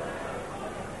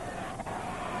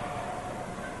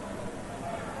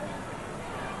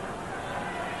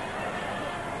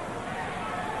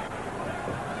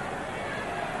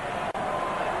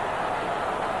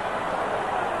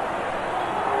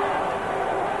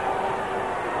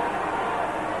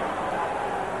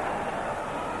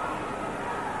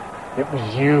 It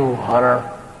was you, Hunter.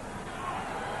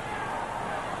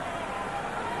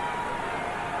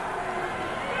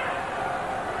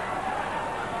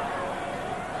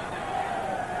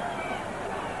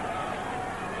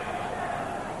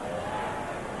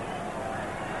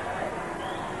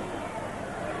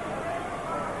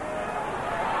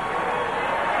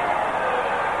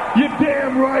 You're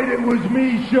damn right it was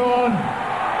me, Sean.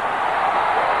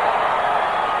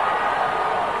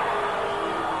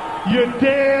 You're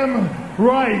damn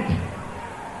right.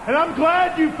 And I'm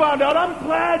glad you found out. I'm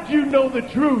glad you know the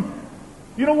truth.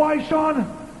 You know why, Sean?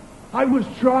 I was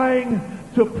trying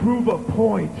to prove a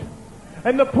point.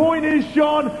 And the point is,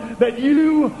 Sean, that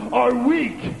you are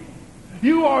weak.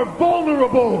 You are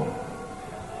vulnerable.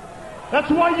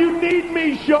 That's why you need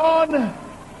me, Sean.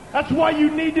 That's why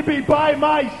you need to be by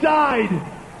my side.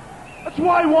 That's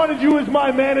why I wanted you as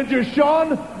my manager,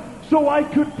 Sean, so I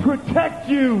could protect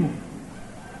you.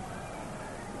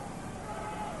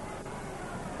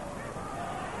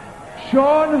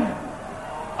 Sean,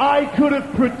 I could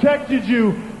have protected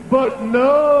you, but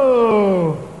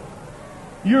no.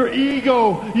 Your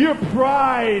ego, your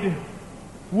pride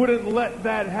wouldn't let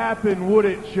that happen, would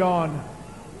it, Sean?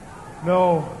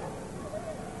 No.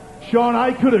 Sean,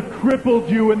 I could have crippled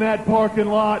you in that parking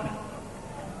lot,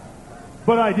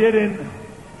 but I didn't.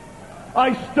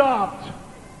 I stopped.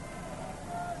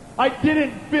 I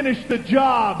didn't finish the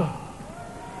job.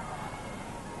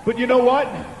 But you know what?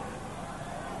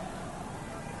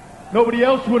 Nobody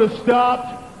else would have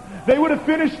stopped. They would have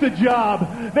finished the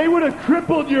job. They would have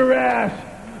crippled your ass.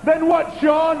 Then what,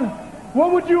 Sean?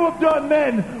 What would you have done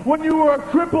then when you were a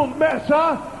crippled mess,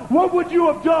 huh? What would you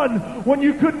have done when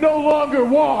you could no longer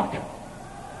walk?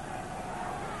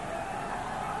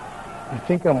 You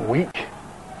think I'm weak?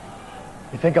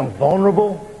 You think I'm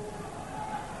vulnerable?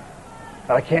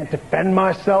 That I can't defend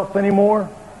myself anymore?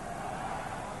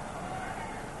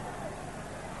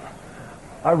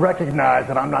 I recognize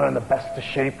that I'm not in the best of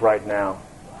shape right now,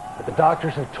 but the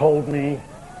doctors have told me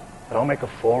that I'll make a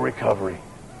full recovery.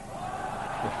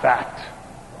 In fact,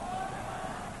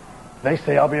 they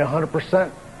say I'll be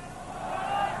 100%.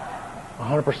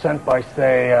 100% by,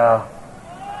 say,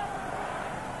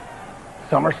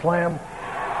 SummerSlam.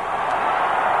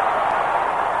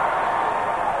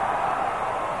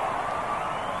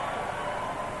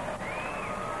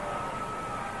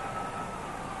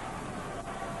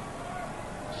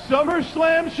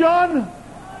 SummerSlam, Sean?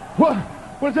 What?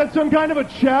 Was that some kind of a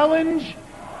challenge?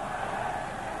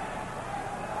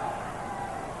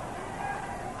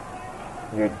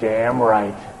 You're damn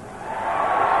right.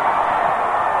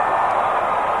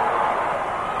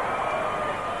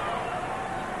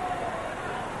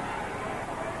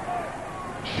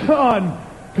 Sean,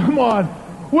 come on.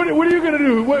 What are you going to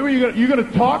do? What are you going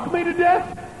to talk me to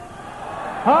death?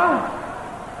 Huh?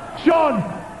 Sean,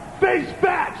 face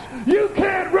facts. You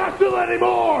can't wrestle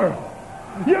anymore.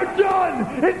 You're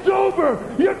done. It's over.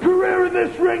 Your career in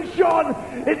this ring, Sean,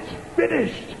 it's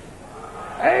finished.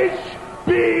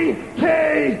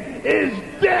 HBK is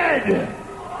dead.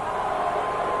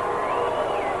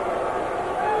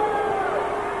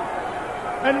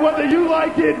 And whether you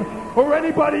like it or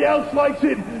anybody else likes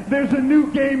it, there's a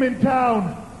new game in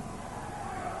town.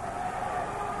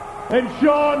 And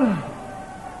Sean,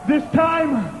 this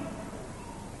time,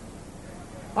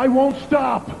 I won't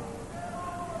stop.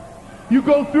 You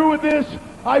go through with this,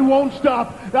 I won't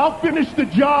stop. I'll finish the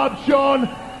job, Sean.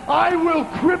 I will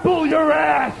cripple your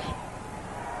ass.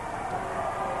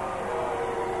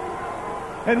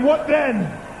 And what then?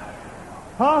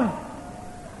 Huh?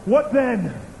 What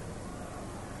then?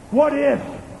 What if,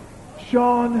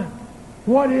 Sean,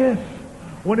 what if,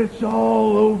 when it's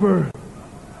all over,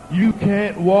 you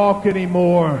can't walk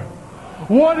anymore?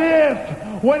 What if,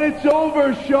 when it's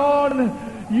over, Sean,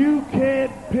 you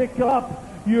can't pick up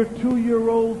your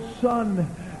 2-year-old son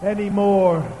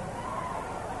anymore?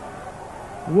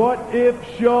 What if,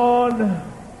 Sean,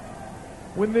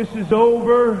 when this is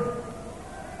over,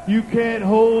 you can't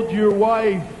hold your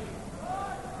wife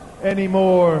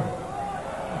anymore?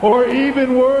 Or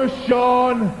even worse,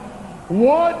 Sean,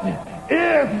 what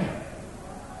if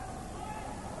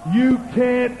you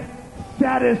can't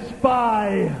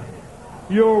satisfy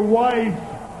your wife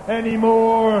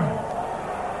anymore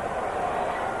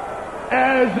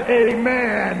as a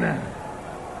man?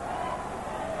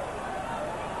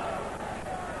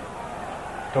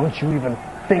 Don't you even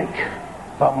think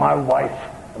about my wife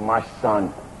and my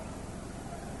son.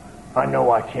 I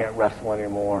know I can't wrestle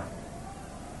anymore.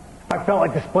 I felt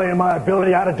like displaying my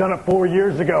ability. I'd have done it 4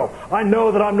 years ago. I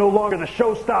know that I'm no longer the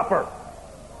showstopper.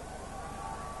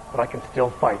 But I can still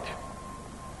fight.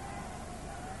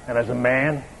 And as a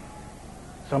man,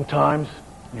 Sometimes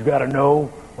you gotta know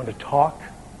when to talk.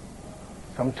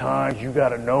 Sometimes you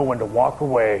gotta know when to walk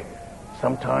away.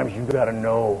 Sometimes you gotta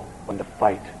know when to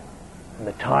fight. And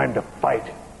the time to fight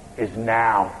is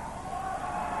now.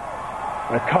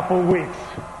 In a couple weeks,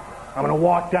 I'm gonna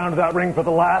walk down to that ring for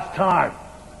the last time.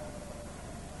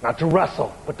 Not to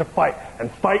wrestle, but to fight.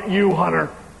 And fight you, Hunter.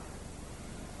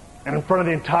 And in front of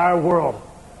the entire world,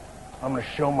 I'm gonna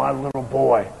show my little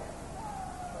boy,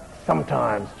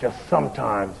 sometimes, just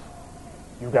sometimes,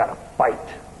 you gotta fight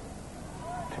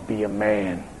to be a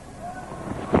man.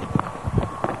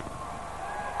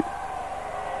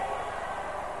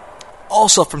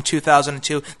 Also from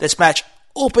 2002, this match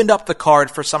opened up the card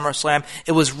for SummerSlam.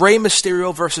 It was Rey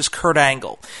Mysterio versus Kurt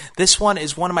Angle. This one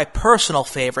is one of my personal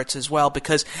favorites as well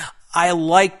because I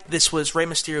liked this was Rey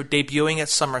Mysterio debuting at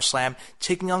SummerSlam,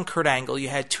 taking on Kurt Angle. You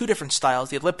had two different styles,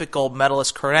 the Olympic gold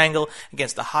medalist Kurt Angle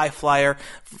against the high flyer,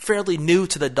 fairly new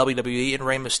to the WWE, and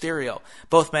Rey Mysterio.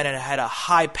 Both men had a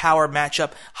high power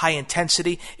matchup, high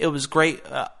intensity. It was great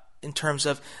in terms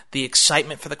of the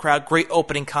excitement for the crowd. Great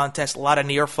opening contest, a lot of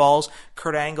near falls.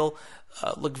 Kurt Angle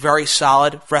looked very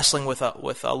solid, wrestling with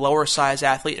a lower size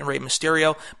athlete in Rey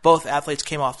Mysterio. Both athletes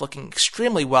came off looking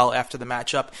extremely well after the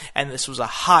matchup, and this was a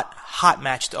hot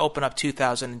match to open up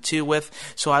 2002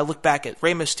 with. So I look back at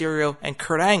Rey Mysterio and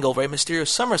Kurt Angle, Rey Mysterio's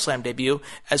SummerSlam debut,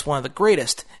 as one of the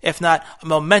greatest, if not a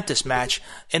momentous match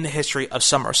in the history of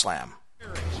SummerSlam.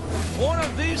 One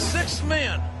of these 6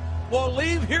 men will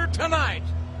leave here tonight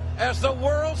as the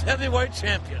world's heavyweight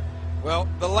champion. Well,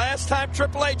 the last time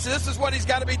Triple H, this is what he's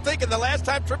got to be thinking, the last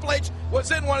time Triple H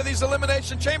was in one of these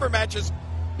Elimination Chamber matches,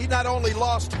 he not only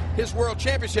lost his world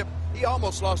championship, he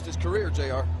almost lost his career,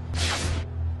 JR.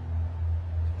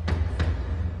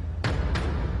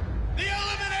 The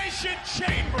Elimination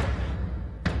Chamber.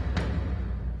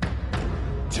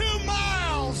 2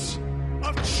 miles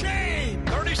of chain.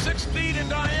 36 feet in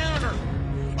diameter.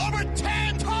 Over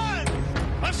 10 tons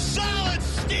of solid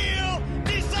steel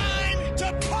designed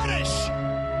to punish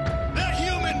the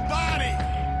human body.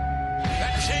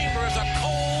 That chamber is a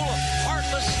cold,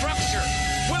 heartless structure,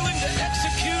 willing to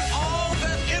execute all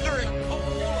that enter it.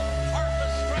 Cold,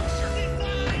 heartless structure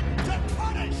designed to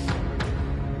punish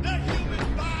the human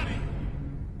body.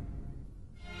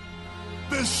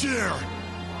 This year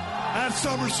at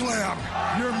SummerSlam,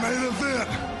 your main event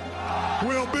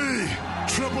will be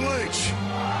Triple H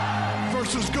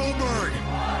versus Goldberg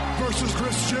versus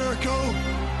Chris Jericho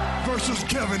versus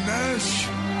Kevin Nash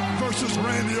versus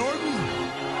Randy Orton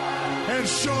and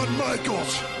Shawn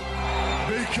Michaels,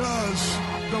 because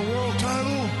the world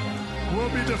title will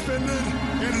be defended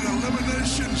in an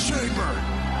elimination chamber.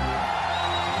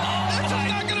 That's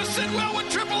not going to sit well with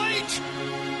Triple H.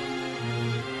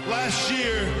 Last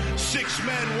year, 6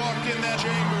 men walked in that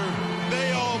chamber.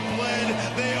 They all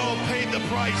bled, they all paid the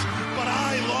price, but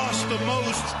I lost the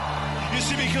most. You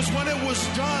see, because when it was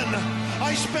done,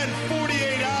 I spent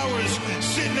 48 hours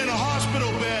sitting in a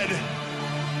hospital bed.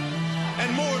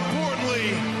 And more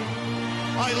importantly,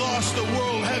 I lost the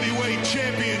World Heavyweight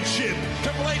Championship.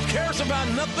 Triple H cares about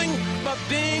nothing but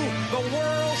being the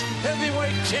world's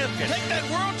heavyweight champion. Take that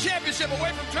world championship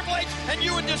away from Triple H and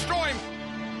you would destroy him.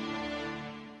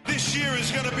 This year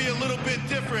is going to be a little bit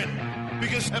different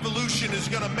because Evolution is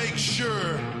going to make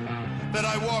sure that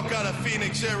I walk out of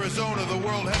Phoenix, Arizona, the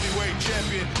World Heavyweight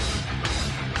Champion.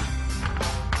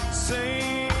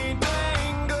 Saint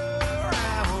anger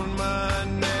around my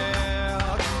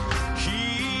neck.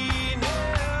 He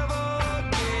never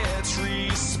gets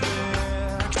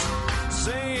respect.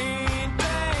 Saint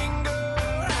anger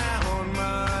around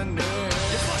my neck.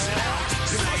 You flush it out.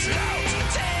 You flush it out.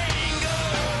 Saint anger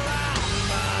around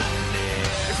my neck.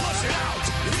 You flush it out.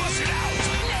 You flush it out.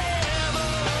 Never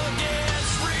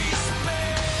gets respect.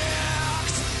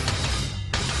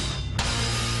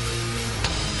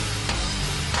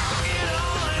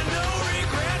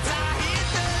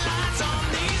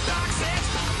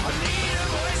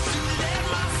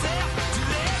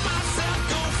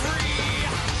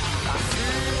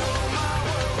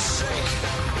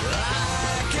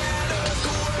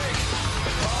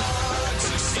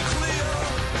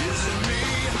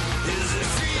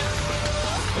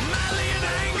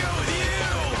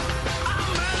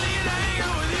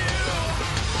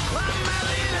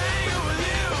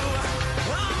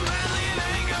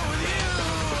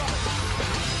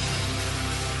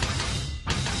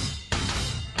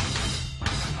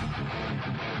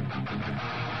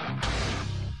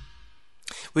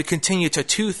 We continue to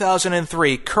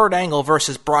 2003, Kurt Angle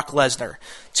versus Brock Lesnar.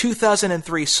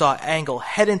 2003 saw Angle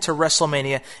head into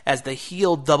WrestleMania as the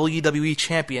heel WWE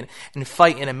champion and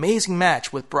fight an amazing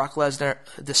match with Brock Lesnar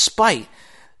despite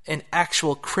an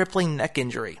actual crippling neck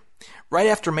injury. Right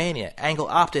after Mania, Angle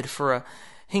opted for a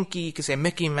hinky, you could say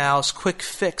Mickey Mouse, quick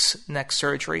fix neck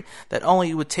surgery that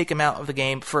only would take him out of the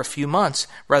game for a few months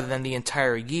rather than the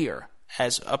entire year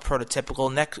as a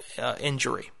prototypical neck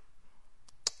injury.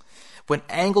 When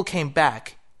Angle came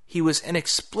back, he was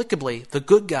inexplicably the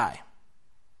good guy.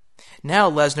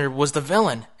 Now Lesnar was the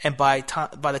villain, and by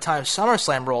the time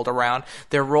SummerSlam rolled around,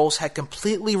 their roles had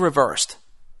completely reversed.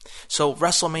 So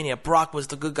WrestleMania, Brock was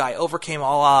the good guy, overcame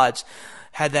all odds,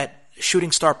 had that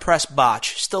shooting star press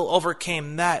botch, still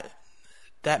overcame that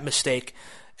mistake.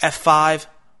 F5,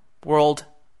 World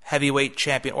Heavyweight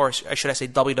Champion, or should I say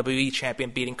WWE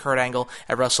Champion, beating Kurt Angle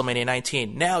at WrestleMania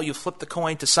 19. Now you flip the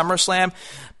coin to SummerSlam,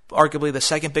 arguably the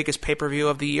second biggest pay-per-view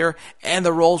of the year, and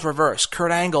the roles reverse.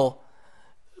 Kurt Angle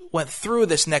went through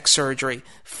this neck surgery,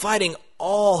 fighting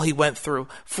all he went through.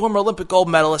 Former Olympic gold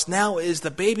medalist now is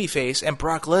the babyface, and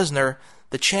Brock Lesnar,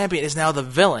 the champion, is now the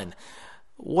villain.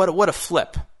 What a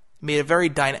flip! Made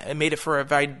it for a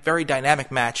very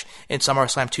dynamic match in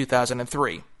SummerSlam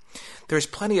 2003. There's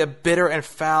plenty of bitter and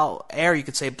foul air, you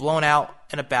could say, blown out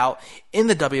and about in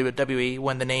the WWE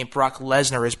when the name Brock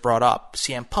Lesnar is brought up.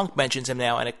 CM Punk mentions him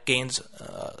now, and it gains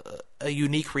a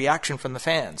unique reaction from the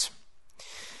fans.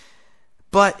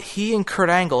 But he and Kurt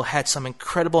Angle had some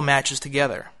incredible matches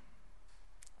together.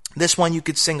 This one you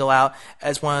could single out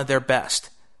as one of their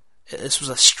best. This was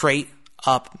a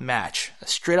straight-up match, a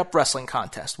straight-up wrestling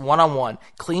contest, one-on-one,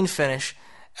 clean finish,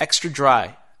 extra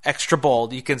dry, extra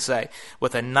bold, you can say,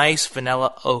 with a nice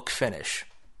vanilla oak finish.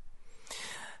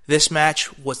 This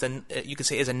match was, you could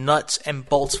say, is a nuts and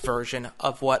bolts version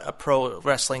of what a pro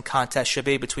wrestling contest should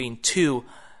be between two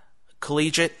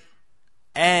collegiate,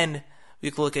 and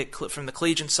you can look at from the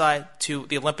collegiate side to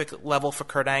the Olympic level for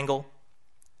Kurt Angle.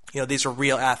 You know, these are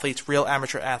real athletes, real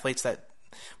amateur athletes that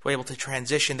were able to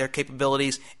transition their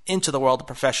capabilities into the world of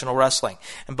professional wrestling.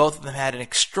 And both of them had an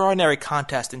extraordinary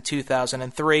contest in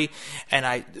 2003.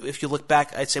 And if you look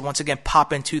back, I'd say once again,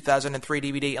 pop in 2003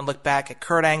 DVD and look back at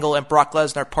Kurt Angle and Brock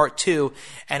Lesnar Part 2.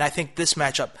 And I think this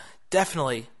matchup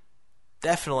definitely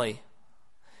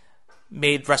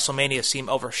made WrestleMania seem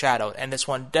overshadowed. And this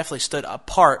one definitely stood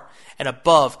apart and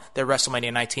above their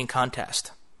WrestleMania 19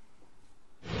 contest.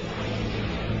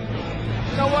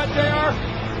 You know what, JR?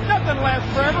 Nothing lasts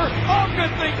forever. All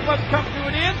good things must come to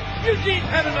an end. Eugene's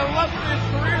had an illustrious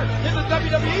career in the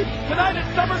WWE. Tonight at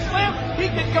SummerSlam, he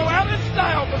can go out in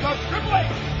style because Triple H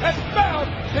has vowed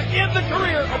to end the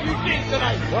career of Eugene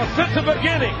tonight. Well, since the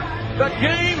beginning, the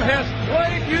game has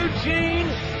played Eugene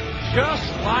just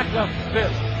like a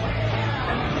fist.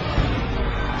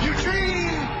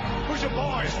 Eugene! Who's your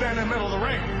boy standing in the middle of the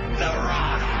ring? The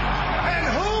Rock. And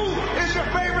who is your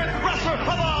favorite wrestler of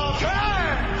all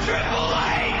time? Triple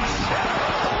H!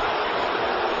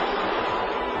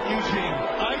 Eugene,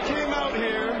 I came out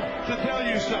here to tell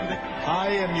you something. I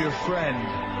am your friend.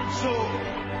 So,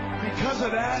 because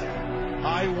of that,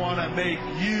 I want to make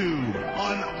you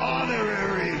an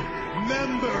honorary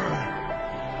member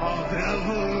of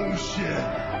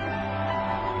Evolution.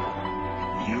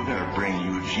 You gonna bring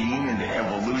Eugene into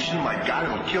Evolution? My God,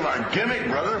 it'll kill our gimmick,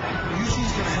 brother.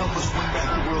 Eugene's gonna help us win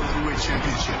back the World Heavyweight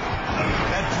Championship.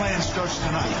 That plan starts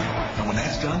tonight. And when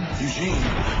that's done, Eugene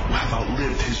will have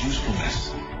outlived his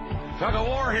usefulness. Tug of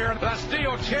war here, that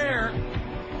steel chair.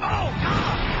 Oh,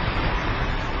 God!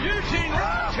 Eugene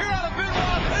rips here out of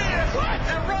Benoit's hand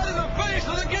and right in the face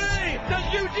of the game. Does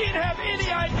Eugene have any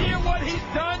idea what he's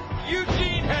done?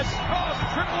 Eugene has cost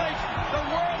Triple H the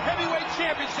World Heavyweight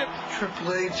Championship.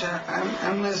 Triple H,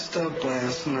 I messed up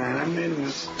last night. I made a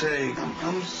mistake.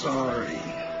 I'm sorry.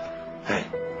 Hey,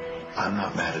 I'm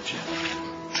not mad at you.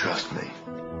 Trust me.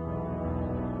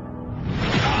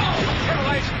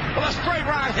 Triple H with a straight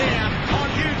right hand on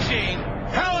Eugene.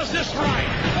 How is this right?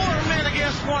 4 men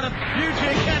against one.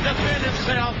 Eugene can't defend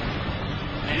himself.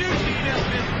 Eugene has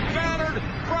been battered,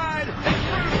 fried, and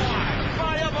brutalized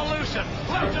by Evolution.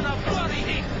 Left in a bloody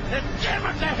heap. And damn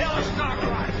it, the hell is not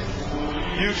right.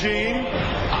 Eugene,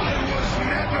 I was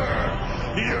never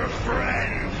your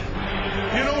friend.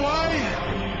 You know why?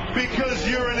 Because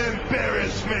you're an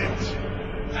embarrassment.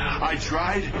 I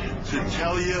tried to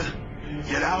tell you,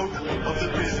 get out of the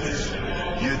business.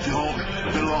 You don't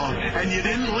belong. And you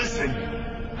didn't listen.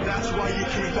 That's why you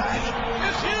came back.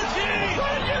 It's Eugene!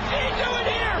 What did Eugene doing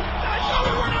here? I thought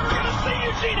we were never going to see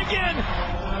Eugene again.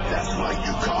 That's why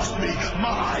you cost me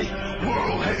my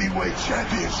World Heavyweight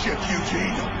Championship,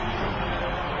 Eugene.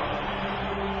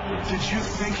 Did you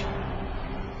think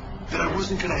that I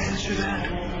wasn't going to answer that?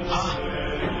 Huh?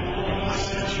 I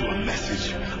sent you a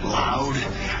message loud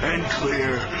and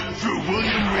clear through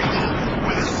William Regal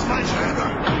with a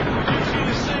sledgehammer.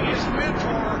 To see his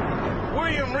mentor,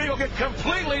 William Regal, get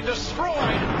completely destroyed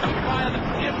by an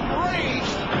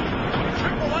enraged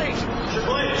Triple H.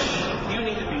 Triple H, you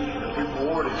need to be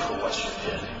rewarded for what you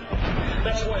did.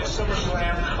 That's why at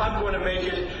SummerSlam, I'm going to make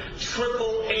it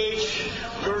Triple H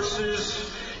versus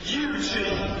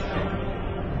Eugene.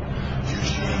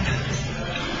 Eugene,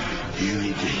 you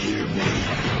need to hear me.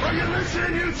 Are you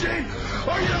listening, Eugene?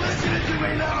 Are you listening to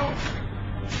me now?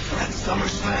 At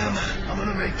SummerSlam, I'm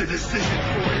gonna make the decision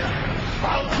for you.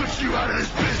 I'll put you out of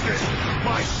this business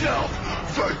myself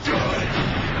for good.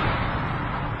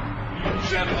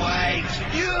 Triple H,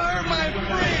 you're my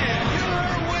friend.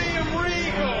 You're William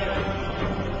Regal.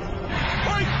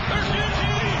 Wait, there's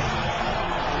Eugene.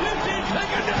 Eugene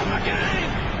taking down the game.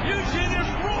 Eugene is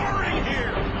roaring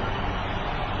here.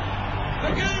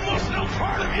 The game was no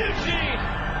part of Eugene.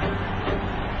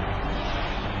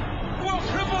 Well,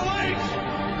 Triple H,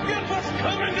 get what's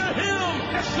coming to him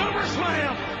at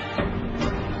SummerSlam.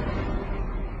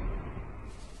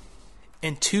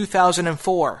 In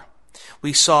 2004,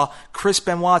 we saw Chris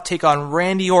Benoit take on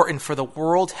Randy Orton for the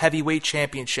World Heavyweight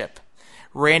Championship.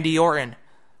 Randy Orton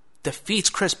defeats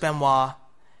Chris Benoit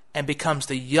and becomes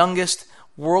the youngest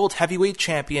World Heavyweight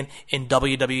Champion in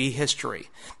WWE history.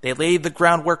 They laid the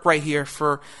groundwork right here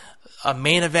for a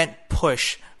main event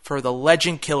push for the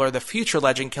Legend Killer, the future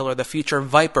Legend Killer, the future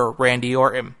Viper, Randy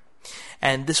Orton.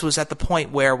 And this was at the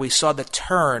point where we saw the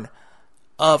turn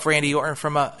of Randy Orton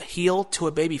from a heel to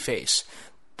a babyface.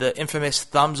 The infamous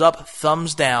thumbs up,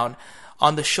 thumbs down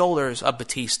on the shoulders of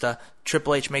Batista.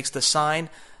 Triple H makes the sign,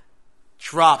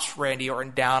 drops Randy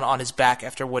Orton down on his back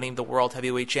after winning the World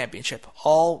Heavyweight Championship.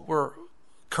 All were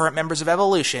current members of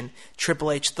Evolution. Triple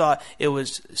H thought it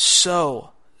was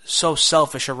so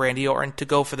selfish of Randy Orton to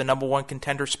go for the number one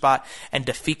contender spot and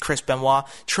defeat Chris Benoit.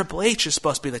 Triple H is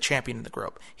supposed to be the champion of the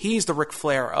group. He's the Ric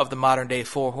Flair of the modern day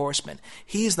Four Horsemen.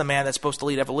 He's the man that's supposed to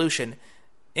lead Evolution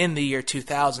in the year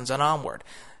 2000s and onward.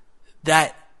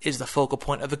 That is the focal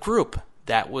point of the group.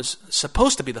 That was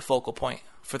supposed to be the focal point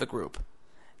for the group.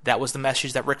 That was the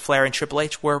message that Ric Flair and Triple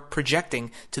H were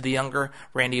projecting to the younger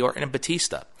Randy Orton and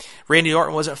Batista. Randy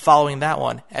Orton wasn't following that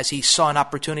one. As he saw an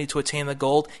opportunity to attain the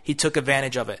gold, he took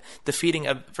advantage of it, defeating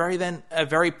a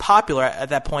very popular at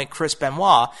that point Chris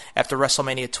Benoit after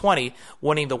WrestleMania 20,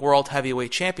 winning the World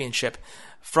Heavyweight Championship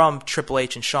from Triple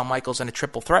H and Shawn Michaels in a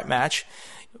triple threat match.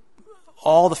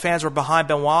 All the fans were behind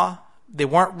Benoit. They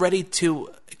weren't ready to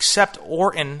accept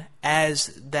Orton as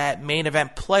that main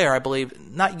event player, I believe.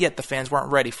 Not yet, the fans weren't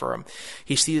ready for him.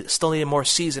 He still needed more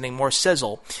seasoning, more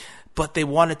sizzle. But they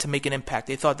wanted to make an impact.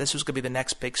 They thought this was going to be the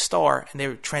next big star, and they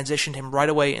transitioned him right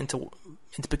away into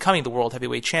becoming the World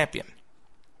Heavyweight Champion.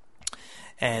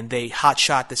 And they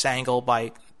hotshot this angle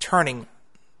by turning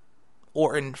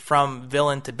Orton from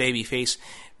villain to babyface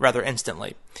rather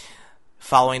instantly.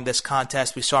 Following this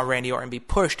contest, we saw Randy Orton be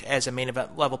pushed as a main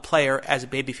event level player as a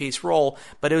babyface role,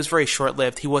 but it was very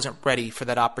short-lived. He wasn't ready for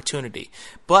that opportunity.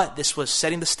 But this was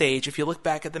setting the stage. If you look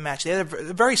back at the match, they had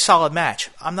a very solid match.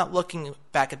 I'm not looking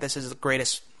back at this as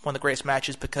one of the greatest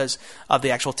matches because of the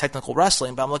actual technical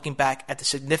wrestling, but I'm looking back at the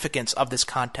significance of this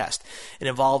contest. It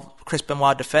involved Chris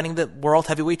Benoit defending the World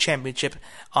Heavyweight Championship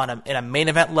in a main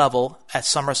event level at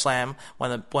SummerSlam,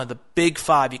 one of the big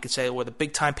five, you could say, or the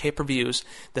big time pay-per-views,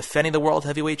 defending the World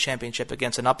Heavyweight Championship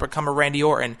against an up-and-comer Randy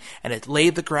Orton, and it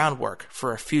laid the groundwork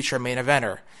for a future main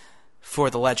eventer for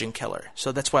the Legend Killer.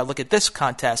 So that's why I look at this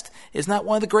contest is not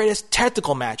one of the greatest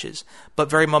technical matches,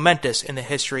 but very momentous in the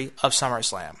history of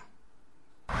SummerSlam.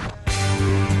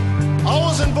 I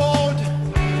was involved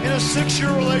in a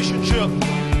 6-year relationship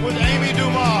with Amy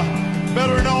Dumas,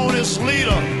 better known as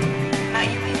Lita. Now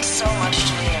you mean so much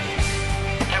to me.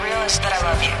 I realize that I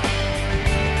love you.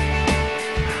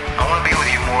 I want to be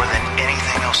with you more than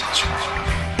anything else in this world.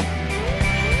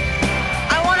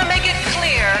 I want to make it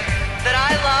clear that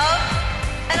I love,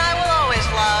 and I will always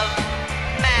love,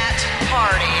 Matt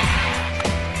Hardy.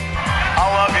 I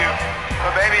love you,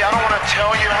 but baby, I don't want to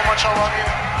tell you how much I love you.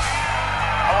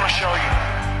 I want to show you.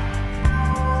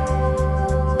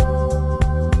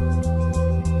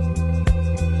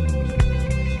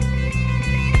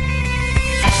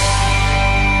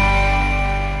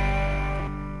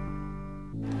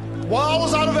 While I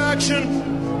was out of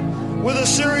action with a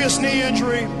serious knee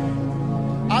injury,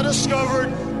 I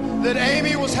discovered that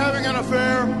Amy was having an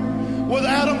affair with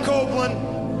Adam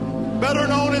Copeland, better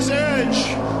known as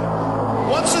Edge.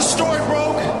 Once this story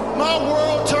broke, my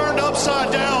world turned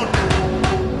upside down.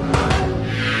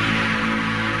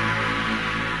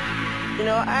 You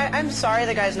know, I'm sorry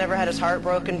the guy's never had his heart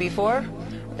broken before.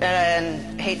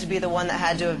 and hate to be the one that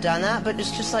had to have done that, but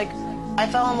it's just like I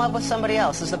fell in love with somebody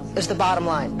else is the bottom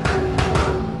line.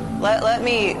 Let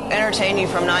me entertain you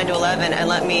from 9 to 11 and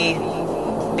let me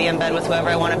be in bed with whoever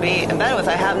I want to be in bed with.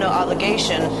 I have no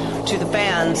obligation to the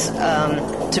fans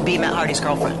to be Matt Hardy's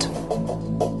girlfriend.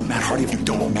 Matt Hardy, if you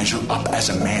don't measure up as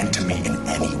a man to me in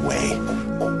any way.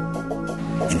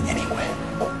 In any way.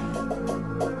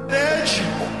 Edge,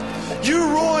 you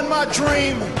ruined my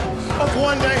dream of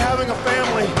one day having a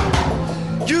family.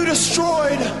 You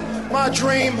destroyed my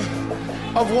dream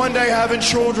of one day having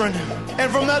children.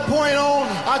 And from that point on,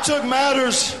 I took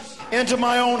matters into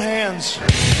my own hands.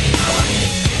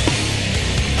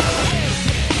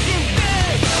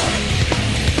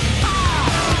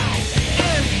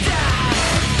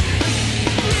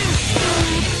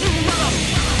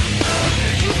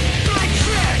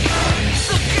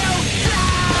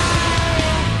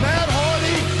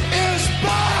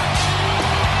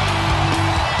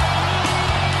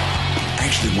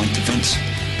 Went to Vince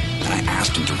and I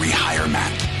asked him to rehire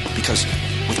Matt because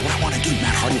with what I want to do,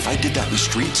 Matt Hardy, if I did that in the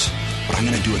streets, what I'm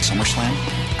going to do at SummerSlam,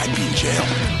 I'd be in jail.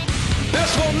 This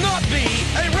will not be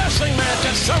a wrestling match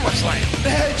at SummerSlam.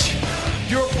 Edge,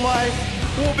 your life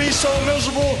will be so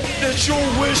miserable that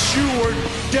you'll wish you were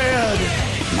dead.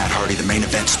 Matt Hardy, the main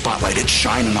event spotlight, it's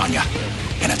shining on you.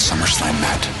 And at SummerSlam,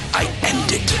 Matt, I end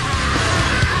it.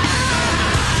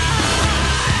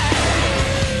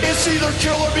 It's either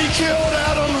kill or be killed,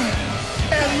 Adam.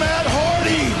 And Matt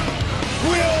Hardy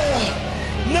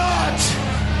will not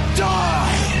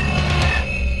die.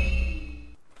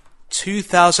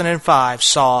 2005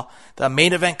 saw the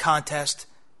main event contest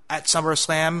at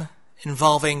SummerSlam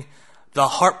involving the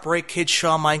Heartbreak Kid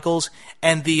Shawn Michaels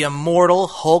and the immortal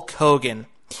Hulk Hogan.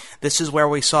 This is where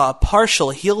we saw a partial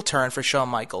heel turn for Shawn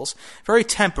Michaels. Very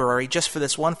temporary, just for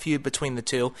this one feud between the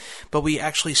two. But we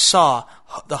actually saw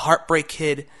the Heartbreak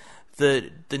Kid,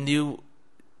 the new,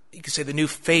 you could say the new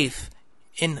faith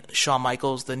in Shawn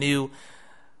Michaels, the new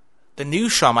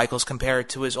Shawn Michaels compared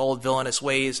to his old villainous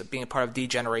ways of being a part of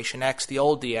D-Generation X, the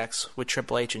old DX with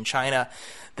Triple H in China,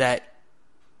 that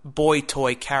boy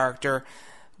toy character.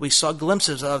 We saw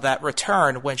glimpses of that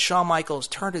return when Shawn Michaels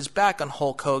turned his back on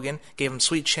Hulk Hogan, gave him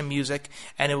Sweet Chin Music,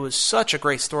 and it was such a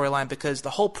great storyline because the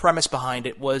whole premise behind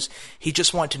it was he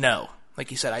just wanted to know. Like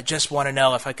he said, I just want to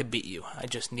know if I could beat you. I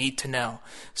just need to know.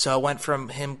 So it went from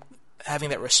him having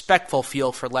that respectful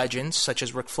feel for legends, such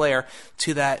as Ric Flair,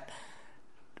 to that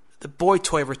the boy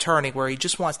toy returning where he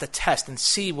just wants to test and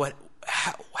see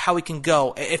how he can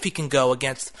go, if he can go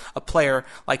against a player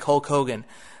like Hulk Hogan,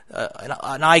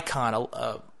 an icon,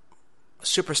 a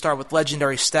superstar with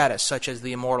legendary status, such as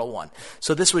the Immortal One.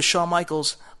 So this was Shawn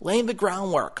Michaels laying the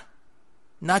groundwork,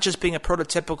 not just being a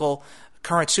prototypical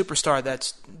current superstar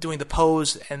that's doing the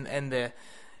pose and the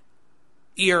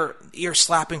ear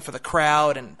slapping for the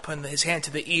crowd and putting his hand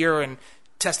to the ear and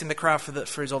testing the crowd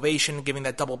for his ovation, giving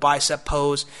that double bicep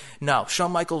pose. No,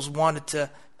 Shawn Michaels wanted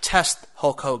to test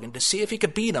Hulk Hogan to see if he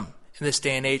could beat him in this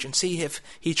day and age and see if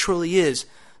he truly is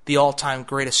the all-time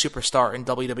greatest superstar in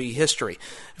WWE history.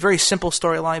 Very simple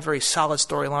storyline, very solid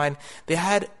storyline. They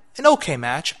had an okay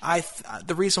match.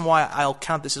 The reason why I'll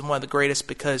count this as one of the greatest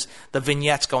because the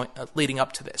vignettes leading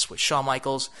up to this with Shawn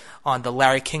Michaels on the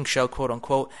Larry King Show, quote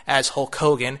unquote, as Hulk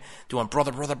Hogan doing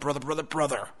brother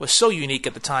was so unique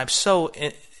at the time, so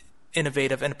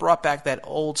innovative, and it brought back that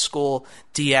old school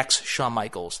DX Shawn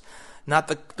Michaels, not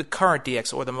the current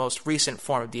DX or the most recent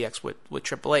form of DX with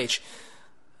Triple H.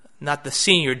 Not the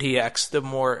senior DX,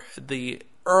 the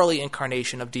early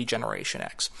incarnation of D-Generation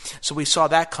X. So we saw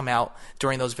that come out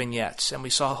during those vignettes, and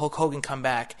we saw Hulk Hogan come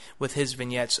back with his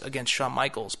vignettes against Shawn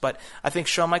Michaels. But I think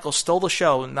Shawn Michaels stole the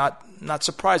show, not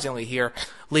surprisingly here,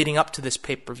 leading up to this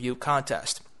pay-per-view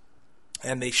contest.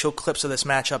 And they show clips of this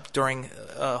matchup during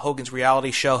Hogan's reality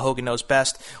show, Hogan Knows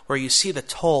Best, where you see the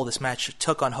toll this match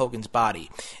took on Hogan's body,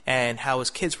 and how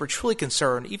his kids were truly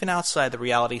concerned, even outside the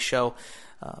reality show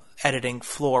editing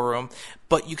floor room.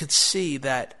 But you could see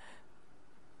that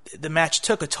the match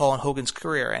took a toll on Hogan's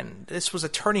career, and this was a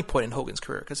turning point in Hogan's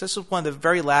career, because this was one of the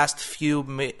very last few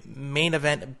main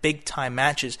event big-time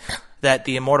matches that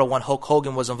the Immortal One Hulk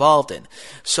Hogan was involved in.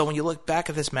 So when you look back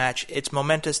at this match, it's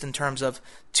momentous in terms of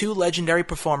two legendary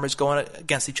performers going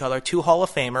against each other, two Hall of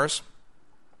Famers.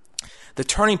 The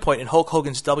turning point in Hulk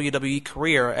Hogan's WWE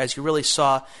career, as you really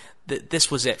saw that this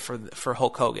was it for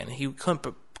Hulk Hogan. He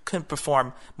couldn't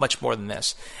perform much more than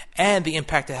this. And the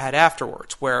impact it had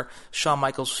afterwards, where Shawn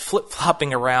Michaels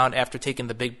flip-flopping around after taking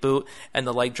the big boot and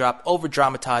the leg drop,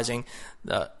 over-dramatizing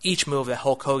each move that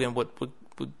Hulk Hogan would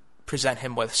present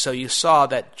him with. So you saw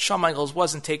that Shawn Michaels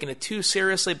wasn't taking it too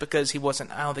seriously because he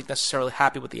wasn't, I don't think, necessarily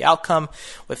happy with the outcome,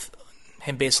 with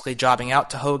him basically jobbing out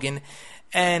to Hogan.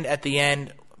 And at the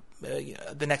end,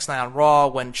 the next night on Raw,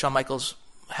 when Shawn Michaels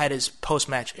had his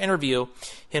post-match interview,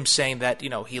 him saying that,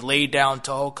 he laid down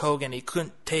to Hulk Hogan, he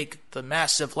couldn't take the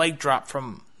massive leg drop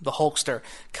from the Hulkster,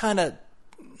 kind of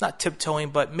not tiptoeing,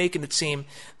 but making it seem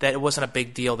that it wasn't a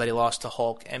big deal that he lost to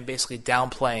Hulk, and basically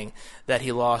downplaying that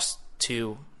he lost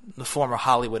to the former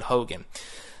Hollywood Hogan.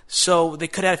 So they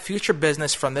could have future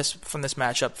business from this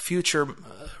matchup, future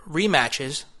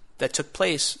rematches that took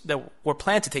place, that were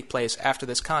planned to take place after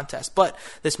this contest. But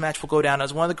this match will go down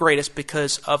as one of the greatest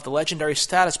because of the legendary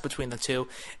status between the two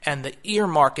and the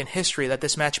earmark in history that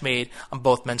this match made on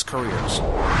both men's careers.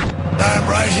 I'm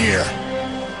right here,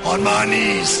 on my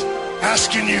knees,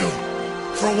 asking you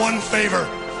for one favor.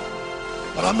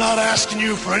 But I'm not asking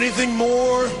you for anything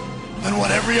more than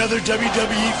what every other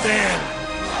WWE fan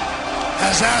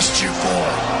has asked you for.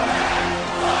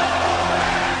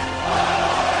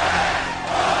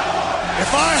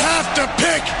 If I have to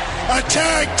pick a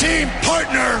tag team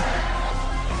partner,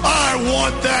 I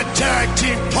want that tag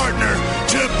team partner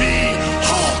to be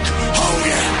Hulk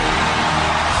Hogan.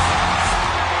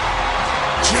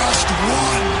 Just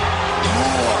one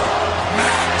more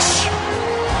match.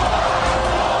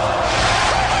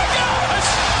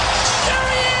 There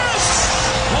he is!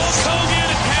 Hulk Hogan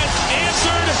has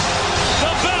answered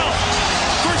the bell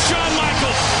for Shawn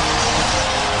Michaels.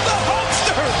 The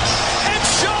Hulkster and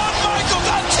Shawn Michaels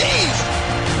on team.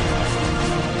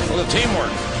 Well, the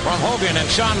teamwork from Hogan and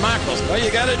Shawn Michaels. Well,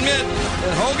 you got to admit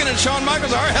that Hogan and Shawn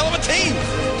Michaels are a hell of a team.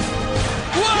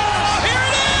 Whoa! Here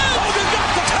it is! Hogan got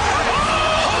the tag!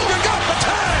 Hogan got the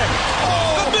tag!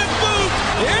 Oh! The big boot!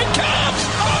 Here it comes!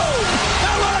 Oh!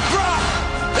 Now let it drop!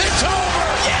 It's over!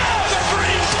 Yeah! The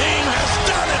Dream Team has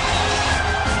done it!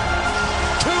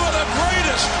 Two of the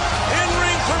greatest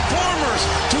in-ring performers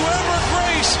to ever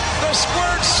grace the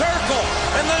squared circle,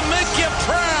 and they make you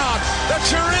proud that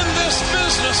you're in this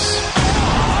business.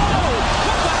 Oh!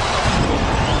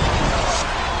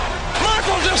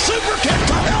 Michael just super kicked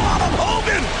the hell out of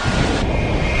Hogan!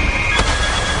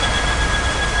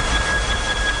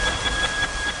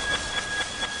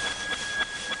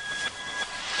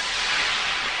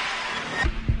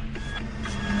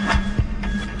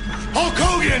 Hulk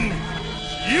Hogan,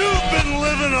 you've been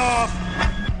living off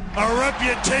a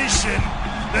reputation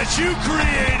that you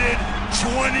created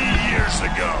 20 years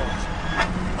ago.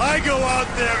 I go out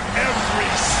there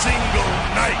every single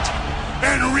night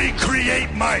and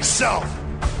recreate myself.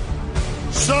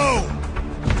 So,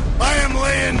 I am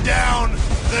laying down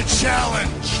the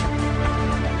challenge.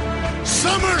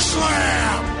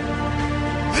 SummerSlam!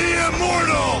 The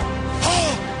immortal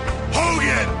Hulk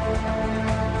Hogan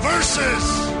versus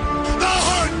the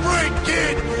Heartbreak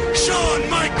Kid, Shawn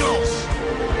Michaels.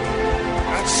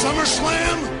 At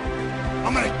SummerSlam,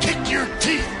 I'm gonna kick your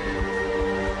teeth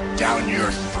down your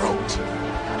throat.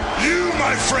 You,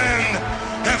 my friend,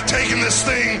 have taken this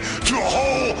thing to a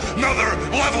whole nother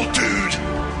level, dude.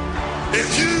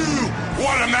 If you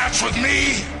want a match with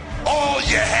me, all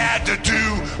you had to do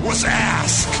was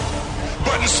ask.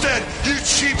 But instead, you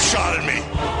cheap-shotted me.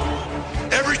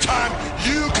 Every time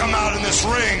you come out in this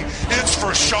ring, it's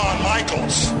for Shawn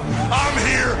Michaels. I'm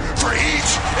here for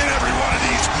each and every one of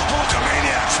these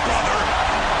Hulkamaniacs, brother.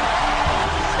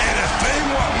 And if they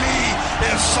want me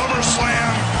in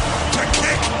SummerSlam to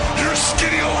kick your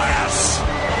skinny little ass,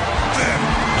 then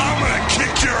I'm gonna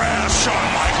kick your ass, Shawn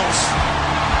Michaels.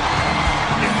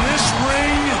 In this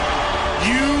ring,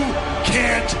 you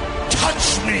can't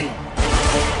touch me.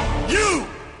 You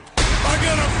are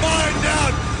gonna find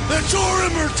out that your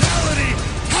immortality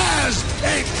has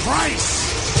a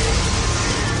price.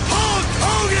 Hulk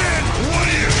Hogan! What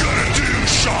are you gonna do,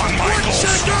 Shawn Michaels? What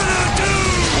you gonna do?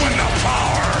 When the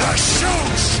power, the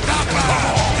showstopper of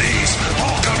all these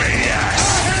Hulkamaniacs,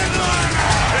 the headliner,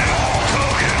 and Hulk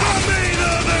Hogan, the main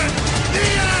event, the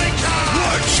icon.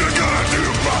 What you gonna do,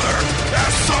 brother,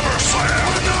 at SummerSlam?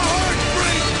 When the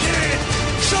Heartbreak Kid,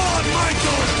 Shawn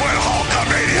Michaels, when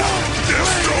Hulkamania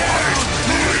destroys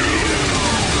you.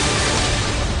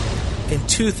 In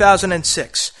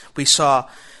 2006, we saw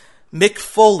Mick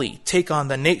Foley take on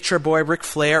the Nature Boy Ric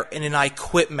Flair in an I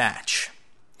Quit match.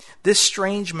 This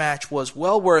strange match was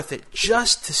well worth it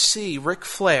just to see Ric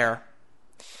Flair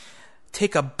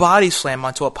take a body slam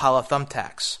onto a pile of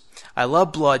thumbtacks. I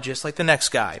love blood just like the next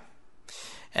guy.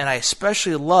 And I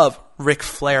especially love Ric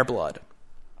Flair blood.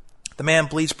 The man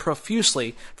bleeds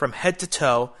profusely from head to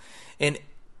toe in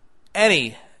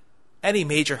any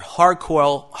major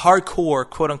hardcore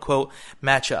quote-unquote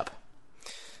matchup.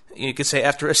 You could say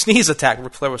after a sneeze attack,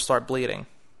 Ric Flair would start bleeding.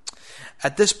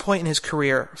 At this point in his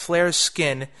career, Flair's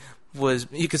skin was,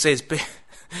 you could say,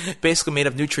 basically made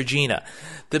of Neutrogena.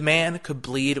 The man could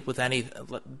bleed with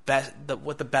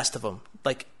with the best of them,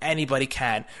 like anybody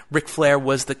can. Ric Flair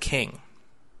was the king.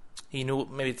 He knew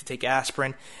maybe to take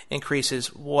aspirin, increase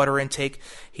his water intake.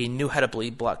 He knew how to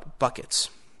bleed buckets.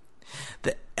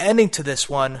 The ending to this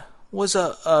one was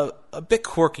a bit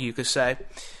quirky, you could say,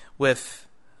 with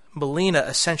Melina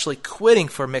essentially quitting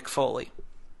for Mick Foley.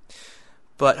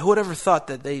 But who would ever thought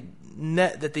that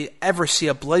they'd ever see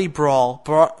a bloody brawl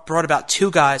brought about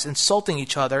two guys insulting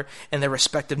each other in their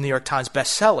respective New York Times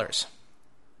bestsellers?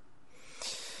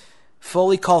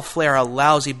 Foley called Flair a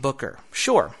lousy booker.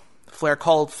 Sure. Flair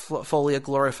called Foley a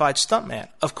glorified stuntman.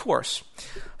 Of course.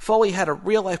 Foley had a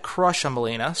real-life crush on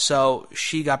Melina, so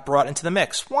she got brought into the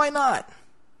mix. Why not?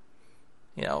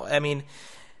 It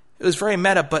was very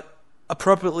meta, but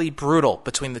appropriately brutal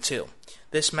between the two.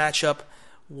 This matchup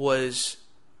was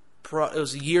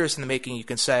years in the making, you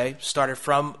can say. Started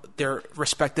from their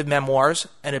respective memoirs,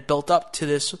 and it built up to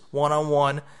this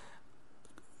one-on-one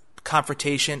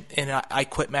confrontation in an I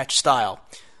Quit match style.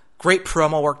 Great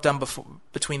promo work done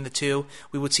between the two.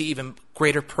 We would see even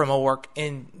greater promo work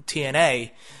in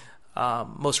TNA,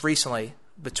 most recently,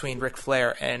 between Ric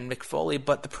Flair and Mick Foley.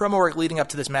 But the promo work leading up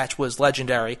to this match was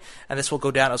legendary, and this will go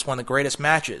down as one of the greatest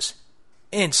matches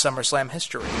in SummerSlam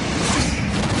history.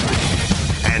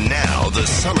 And now the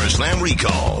SummerSlam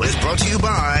Recall is brought to you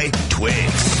by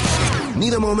Twix.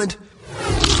 Need a moment?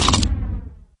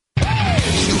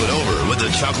 Do it over with the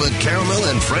chocolate caramel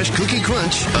and fresh cookie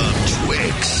crunch of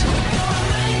Twix.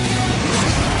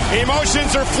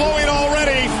 Emotions are flowing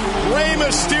already. Rey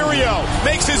Mysterio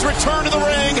makes his return to the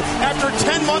ring after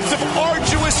 10 months of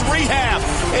arduous rehab.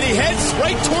 And he heads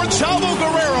right toward Chavo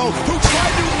Guerrero, who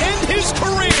tried to end his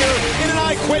career in an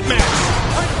I Quit match.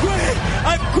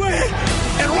 I quit.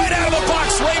 And right out of the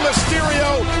box, Rey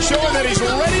Mysterio showing that he's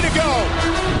ready to go.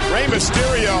 Rey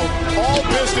Mysterio, all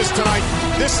business tonight.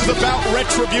 This is about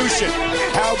retribution.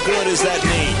 How good is that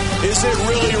knee? Is it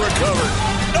really recovered?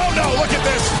 No, look at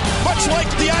this. Much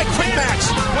like the I Quit match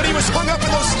when he was hung up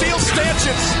in those steel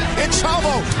stanchions. And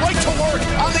Chavo right to work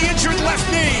on the injured left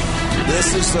knee.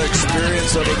 This is the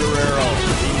experience of a Guerrero.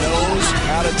 He knows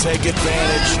how to take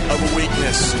advantage of a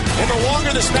weakness. And the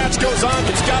longer this match goes on,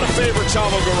 it's got to favor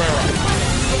Chavo Guerrero.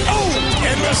 Oh,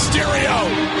 and Mysterio,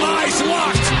 eyes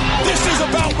locked. This is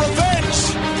about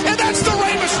revenge. And that's the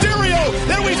Rey Mysterio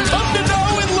that we've come to know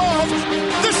and love.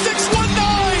 The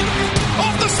 619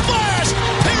 off the splash.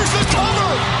 Here's the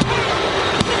cover.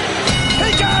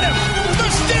 He got him.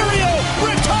 Mysterio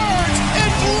returns in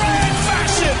grand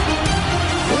fashion.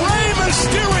 Rey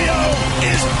Mysterio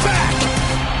is back.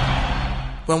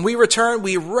 When we return,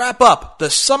 we wrap up the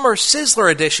Summer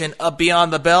Sizzler edition of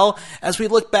Beyond the Bell as we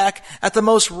look back at the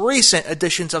most recent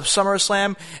editions of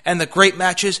SummerSlam and the great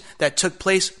matches that took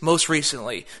place most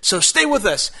recently. So stay with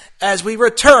us as we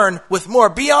return with more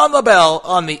Beyond the Bell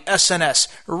on the SNS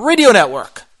Radio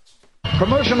Network.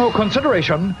 Promotional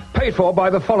consideration paid for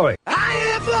by the following. I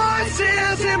have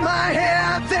voices in my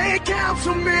head, they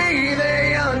counsel me,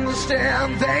 they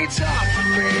understand, they talk to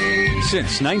me.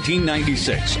 Since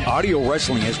 1996, Audio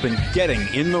Wrestling has been getting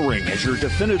in the ring as your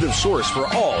definitive source for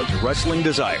all your wrestling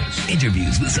desires.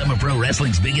 Interviews with some of pro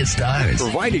wrestling's biggest stars.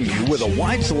 Providing you with a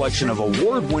wide selection of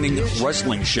award-winning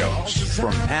wrestling shows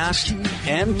from past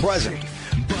and present.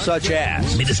 Such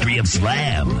as Ministry of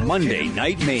Slam, Monday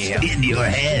Night Mayhem, In Your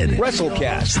Head,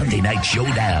 WrestleCast, Sunday Night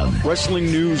Showdown, Wrestling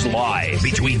News Live,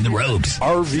 Between the Ropes,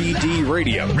 RVD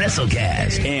Radio,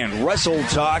 WrestleCast, and Wrestle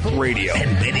Talk Radio,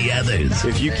 and many others.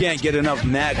 If you can't get enough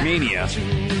Mad Mania,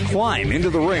 climb into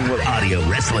the ring with Audio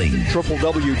Wrestling.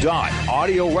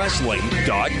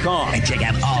 www.audiowrestling.com. And check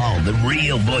out all the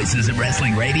real voices of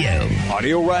wrestling radio.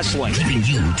 Audio Wrestling, keeping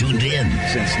you tuned in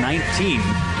since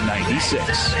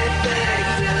 1996.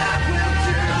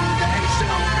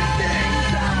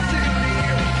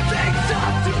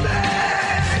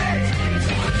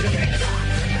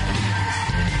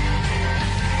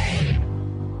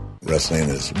 Wrestling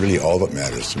is really all that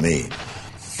matters to me.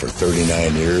 For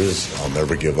 39 years, I'll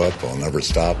never give up. I'll never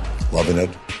stop loving it.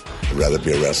 I'd rather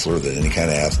be a wrestler than any kind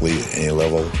of athlete at any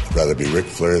level. I'd rather be Ric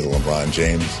Flair than LeBron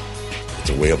James. It's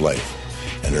a way of life.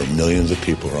 And there are millions of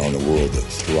people around the world that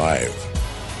thrive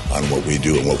on what we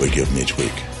do and what we give them each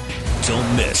week.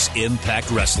 Don't miss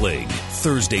Impact Wrestling,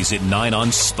 Thursdays at 9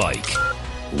 on Spike.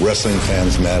 Wrestling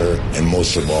fans matter, and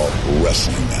most of all,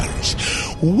 wrestling matters.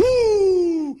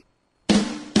 Woo!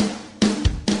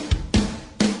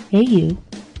 Hey, you.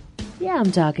 Yeah,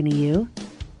 I'm talking to you.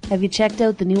 Have you checked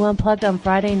out the new Unplugged on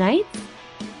Friday nights?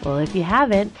 Well, if you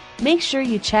haven't, make sure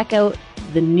you check out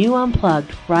the new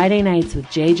Unplugged Friday nights with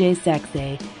JJ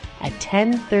Sexay at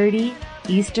 10:30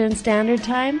 Eastern Standard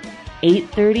Time,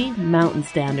 8:30 Mountain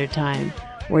Standard Time,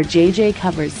 where JJ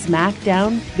covers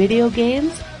SmackDown, video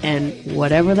games, and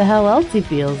whatever the hell else he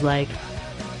feels like.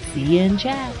 See you in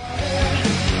chat.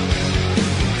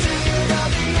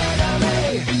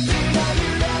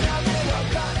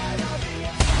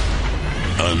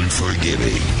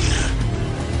 Unforgiving,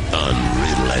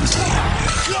 unrelenting,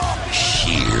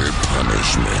 sheer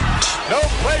punishment. No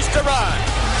place to run,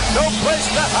 no place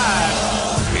to hide.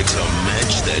 It's a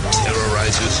match that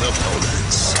terrorizes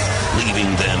opponents, leaving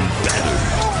them battered,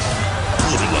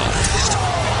 brutalized,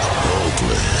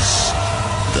 hopeless.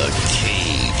 The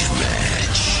Cage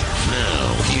Match.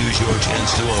 Now, here's your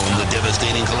chance to own the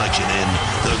devastating collection in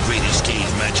the greatest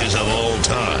cage matches of all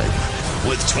time.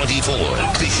 With 24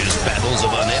 vicious battles of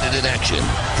unedited action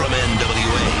from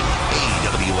NWA,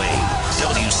 AWA,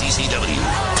 WCCW,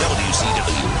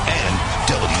 WCW, and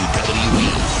WWE.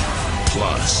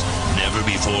 Plus,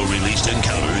 never-before-released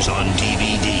encounters on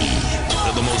DVD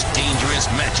of the most dangerous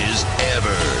matches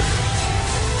ever.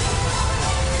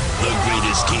 The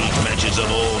greatest cage matches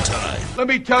of all time. Let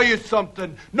me tell you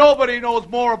something. Nobody knows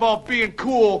more about being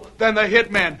cool than the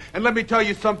Hitman. And let me tell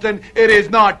you something. It is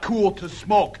not cool to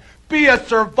smoke. Be a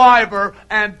survivor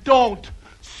and don't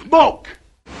smoke.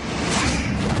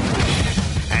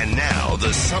 And now, the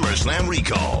SummerSlam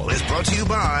Recall is brought to you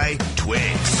by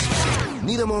Twix.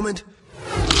 Need a moment?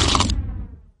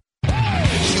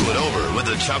 Chew it over with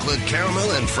the chocolate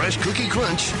caramel and fresh cookie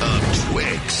crunch of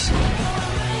Twix.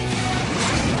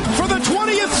 For the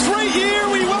 20th straight year,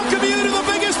 we welcome you to the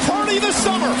biggest party of the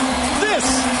summer. This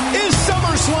is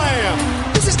SummerSlam.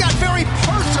 This has got very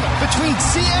personal between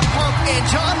CM Punk and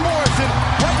John Morrison.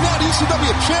 Right now, the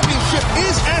ECW Championship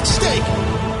is at stake.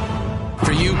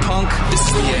 For you, Punk, this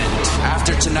is the end.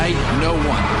 After tonight, no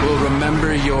one will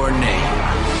remember your name.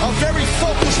 A very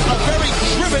focused, a very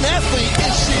driven athlete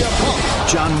is CM Punk.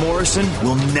 John Morrison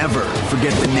will never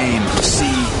forget the name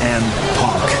CM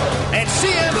Punk. And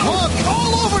CM Punk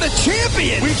all over the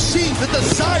champion. We've seen the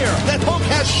desire that Punk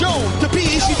has shown to be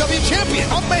ECW champion.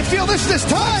 Punk may feel this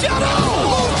time.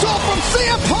 Moonsault from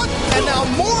CM Punk. And now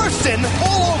Morrison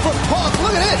all over Punk.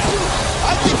 Look at this.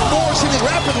 I think Morrison is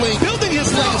rapidly building his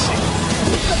legacy.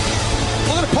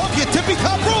 Look at Punk get tippy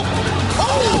top rope.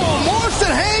 Oh,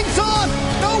 Morrison hangs on.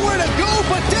 Nowhere to go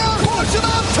but down. Morrison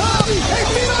on top. Hey,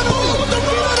 feet on the rope. The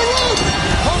feet on the rope.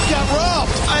 Punk got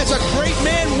robbed. As a great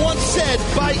man once said,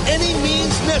 by any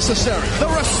means necessary. The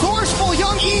resourceful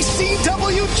young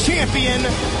ECW champion,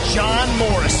 John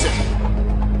Morrison.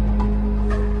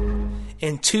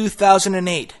 In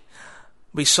 2008,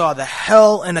 we saw the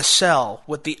Hell in a Cell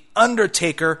with The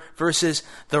Undertaker versus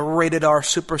the Rated R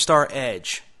Superstar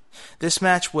Edge. This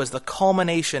match was the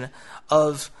culmination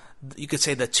of, you could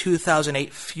say, the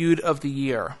 2008 feud of the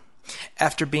year.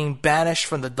 After being banished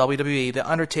from the WWE, The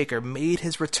Undertaker made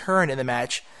his return in the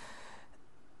match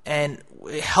and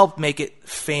it helped make it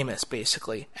famous,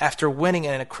 basically. After winning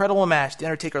an incredible match, The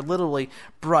Undertaker literally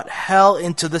brought hell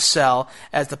into the cell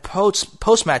as the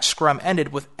post-match scrum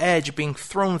ended with Edge being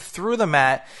thrown through the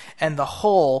mat and the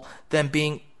hole then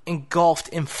being engulfed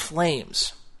in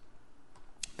flames.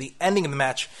 The ending of the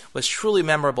match was truly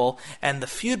memorable, and the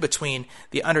feud between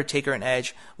The Undertaker and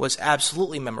Edge was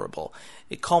absolutely memorable.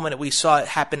 It culminated, we saw it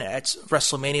happen at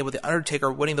WrestleMania with The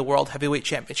Undertaker winning the World Heavyweight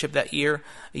Championship that year,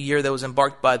 a year that was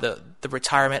embarked by the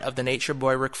retirement of the Nature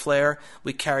Boy Ric Flair.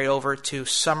 We carried over to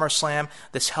SummerSlam.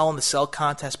 This Hell in the Cell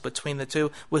contest between the two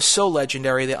was so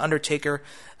legendary. The Undertaker,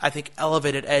 I think,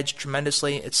 elevated Edge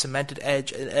tremendously. It cemented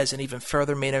Edge as an even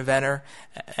further main eventer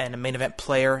and a main event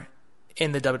player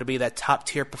in the WWE, that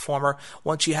top-tier performer.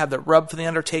 Once you have the rub for The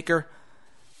Undertaker,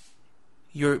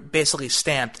 you're basically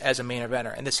stamped as a main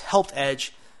eventer. And this helped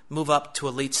Edge move up to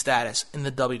elite status in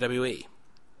the WWE.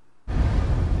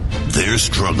 Their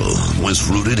struggle was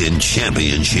rooted in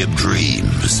championship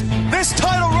dreams. This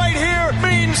title right here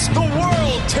means the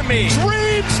world to me.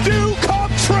 Dreams do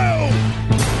come true.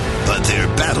 But their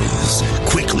battles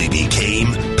quickly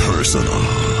became personal.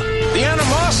 The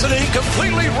animosity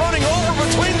completely running over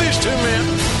between these two men.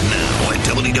 Now at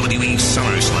WWE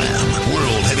SummerSlam,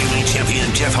 World Heavyweight Champion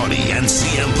Jeff Hardy and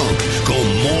CM Punk go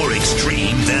more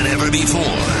extreme than ever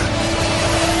before.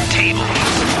 Tables,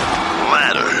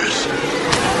 ladders,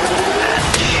 and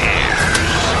chairs.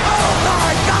 Oh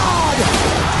my God!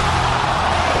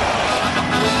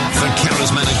 The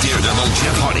charismatic daredevil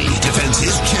Jeff Hardy defends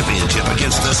his championship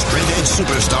against the straight-edge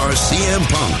superstar CM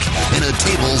Punk in a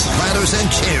tables, ladders, and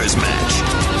chairs match.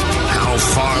 How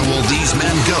far will these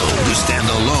men go to stand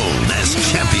alone as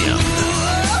champion?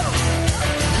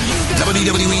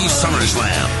 WWE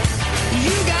SummerSlam.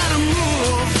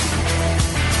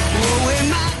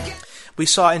 We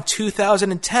saw in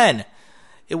 2010,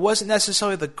 It wasn't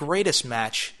necessarily the greatest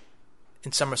match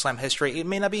in SummerSlam history. It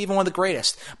may not be even one of the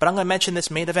greatest, but I'm going to mention this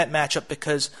main event matchup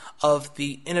because of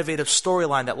the innovative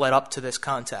storyline that led up to this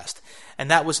contest.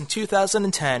 And that was in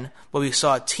 2010, where we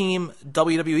saw Team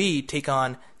WWE take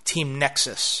on Team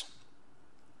Nexus.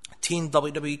 Team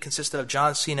WWE consisted of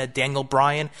John Cena, Daniel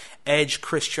Bryan, Edge,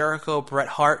 Chris Jericho, Bret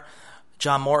Hart,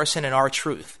 John Morrison, and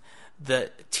R-Truth.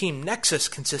 The Team Nexus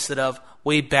consisted of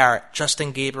Wade Barrett,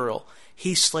 Justin Gabriel,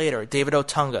 Heath Slater, David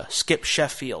Otunga, Skip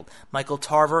Sheffield, Michael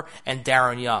Tarver, and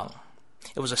Darren Young.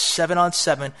 It was a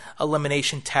 7-on-7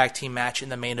 elimination tag team match in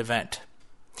the main event.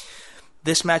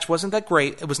 This match wasn't that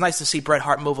great. It was nice to see Bret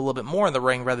Hart move a little bit more in the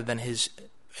ring rather than his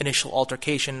initial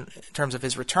altercation in terms of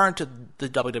his return to the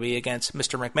WWE against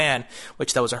Mr. McMahon,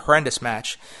 which that was a horrendous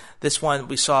match. This one,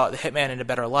 we saw the Hitman in a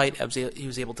better light. He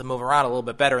was able to move around a little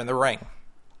bit better in the ring.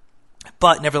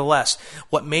 But nevertheless,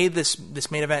 what made this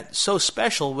main event so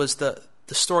special was the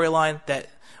storyline that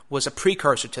was a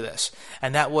precursor to this,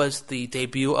 and that was the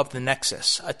debut of the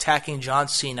Nexus attacking John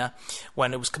Cena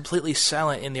when it was completely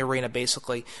silent in the arena,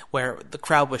 basically, where the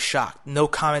crowd was shocked. No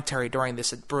commentary during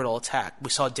this brutal attack. We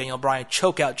saw Daniel Bryan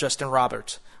choke out Justin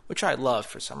Roberts, which I love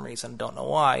for some reason, don't know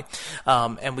why,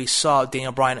 and we saw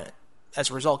Daniel Bryan, as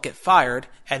a result, get fired,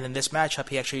 and in this matchup,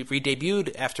 he actually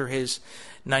re-debuted after his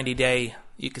 90-day,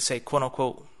 you could say,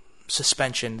 quote-unquote,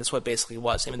 suspension. That's what it basically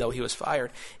was, even though he was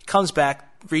fired. He comes back,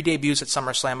 re-debuts at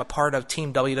SummerSlam, a part of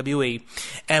Team WWE,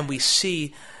 and we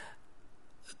see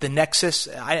the Nexus,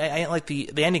 I didn't like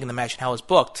the ending of the match and how it was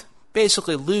booked,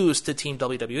 basically lose to Team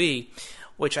WWE,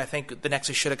 which I think the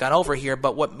Nexus should have gone over here,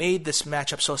 but what made this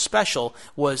matchup so special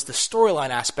was the storyline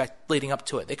aspect leading up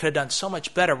to it. They could have done so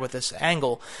much better with this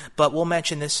angle, but we'll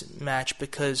mention this match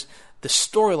because the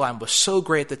storyline was so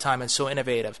great at the time and so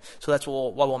innovative. So that's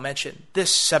what we'll mention.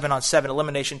 This 7-on-7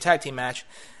 elimination tag team match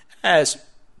as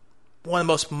one of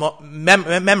the most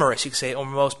memorous, you could say, or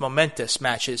most momentous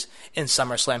matches in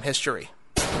SummerSlam history.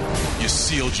 You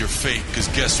sealed your fate, because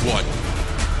guess what?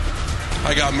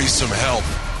 I got me some help.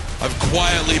 I've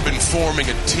quietly been forming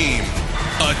a team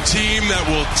that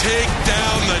will take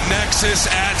down the Nexus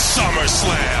at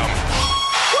SummerSlam.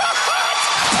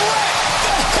 Bret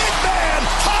the Hitman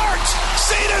Hart!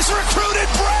 Cena's recruited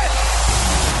Bret!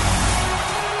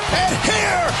 And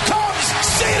here comes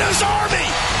Cena's army!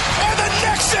 And the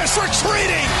Nexus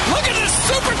retreating! Look at this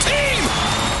super team!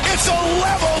 It's a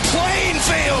level playing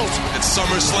field! At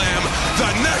SummerSlam, the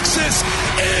Nexus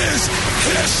is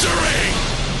history!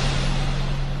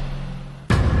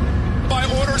 By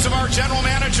orders of our general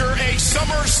manager, a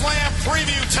SummerSlam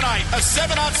preview tonight. A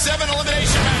 7-on-7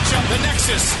 elimination matchup. The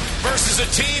Nexus versus a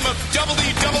team of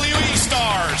WWE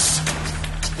stars.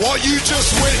 What you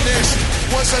just witnessed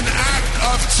was an act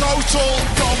of total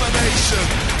domination.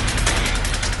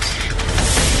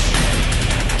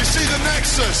 You see, the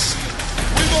Nexus,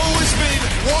 we've always been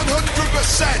 100%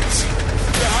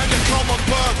 behind a common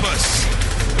purpose.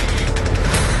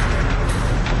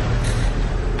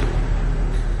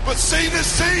 But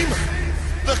Cena's team,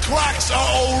 the cracks are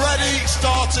already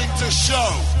starting to show.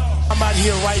 I'm out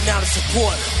here right now to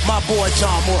support my boy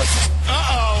John Morrison.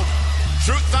 Uh-oh.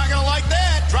 Truth not gonna like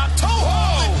that. Drop toe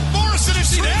hold. Morrison and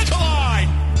Street collide.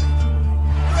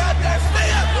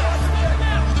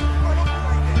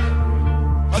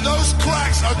 And those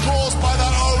cracks are caused by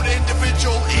their own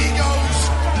individual egos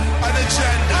and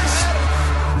agendas.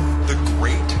 The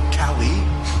great Khali?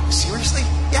 Seriously?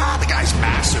 Yeah, the guy's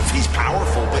massive. He's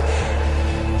powerful, but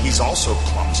he's also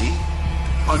clumsy,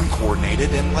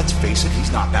 uncoordinated, and let's face it,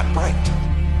 he's not that bright.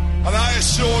 And I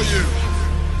assure you,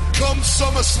 come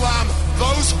SummerSlam,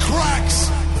 those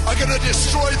cracks are going to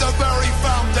destroy the very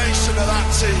foundation of that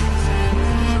team.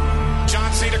 John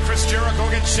Cena, Chris Jericho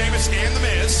against Sheamus and The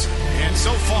Miz. And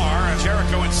so far,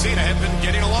 Jericho and Cena have been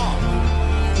getting along.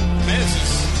 Miz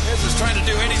is trying to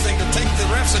do anything to take the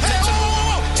ref's attention.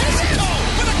 Jericho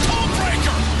with a code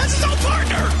breaker. That's his own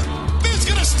partner. Miz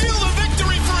gonna steal the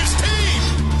victory for his team.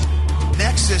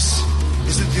 Nexus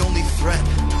isn't the only threat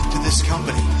to this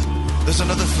company. There's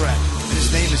another threat, and his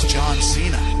name is John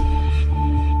Cena.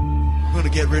 I'm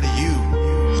gonna get rid of you.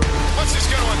 What's this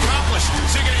going to accomplish?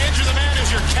 So you're going to injure the man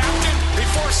who's your captain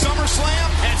before SummerSlam?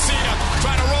 And Cena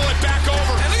trying to roll it back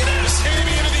over. And look at this.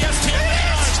 Aiming into the STM.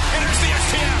 And there's the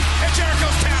STM. And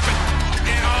Jericho's tapping.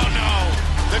 And oh no.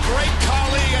 The Great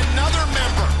Khali, another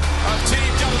member of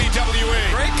Team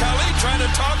WWE. Great Khali trying to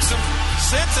talk some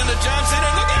sense into John Cena.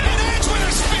 Look at it. Edge with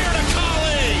a spear to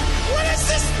Khali. What is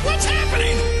this? What's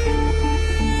happening?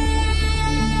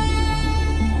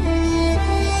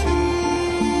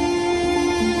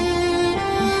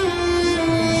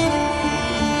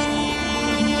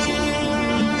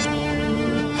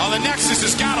 The Nexus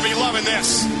has got to be loving this.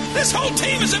 mess. This whole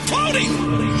team is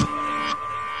imploding.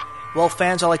 Well,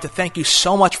 fans, I'd like to thank you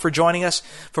so much for joining us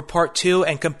for part 2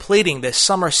 and completing this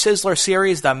Summer Sizzler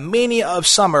series, The Mania of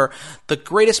Summer, the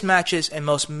greatest matches and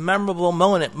most memorable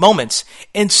moments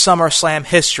in SummerSlam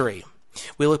history.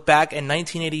 We look back in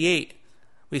 1988.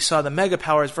 We saw the Mega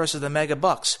Powers versus the Mega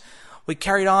Bucks. We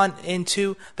carried on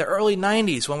into the early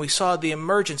 90s when we saw the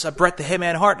emergence of Bret the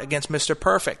Hitman Hart against Mr.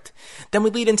 Perfect. Then we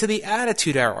lead into the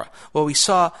Attitude Era, where we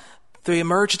saw the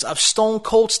emergence of Stone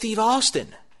Cold Steve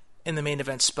Austin in the main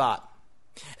event spot.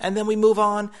 And then we move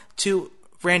on to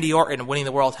Randy Orton winning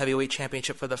the World Heavyweight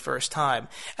Championship for the first time.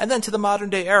 And then to the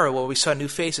modern day era where we saw new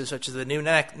faces such as the new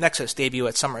Nexus debut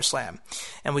at SummerSlam.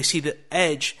 And we see the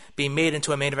Edge being made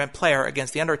into a main event player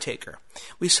against The Undertaker.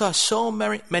 We saw so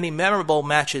many memorable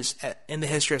matches in the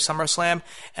history of SummerSlam,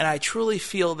 and I truly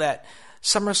feel that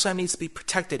SummerSlam needs to be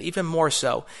protected even more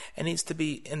so, and needs to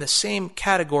be in the same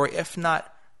category, if not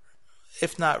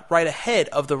right ahead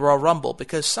of the Royal Rumble,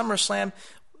 because SummerSlam,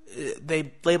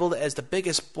 they labeled it as the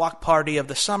biggest block party of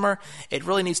the summer. It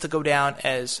really needs to go down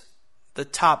as the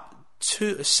top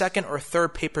second or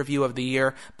third pay-per-view of the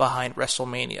year behind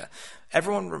WrestleMania.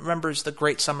 Everyone remembers the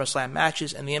great SummerSlam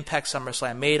matches and the impact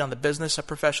SummerSlam made on the business of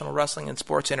professional wrestling and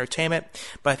sports entertainment,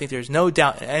 but I think there's no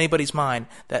doubt in anybody's mind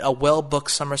that a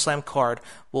well-booked SummerSlam card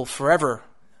will forever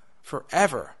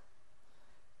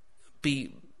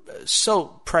be so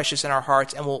precious in our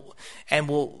hearts and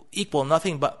will equal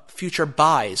nothing but future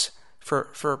buys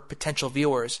for potential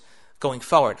viewers going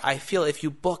forward. I feel if you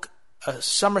book a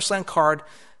SummerSlam card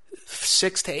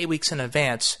 6 to 8 weeks in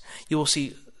advance, you will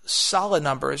see solid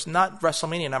numbers, not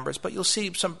WrestleMania numbers, but you'll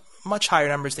see some much higher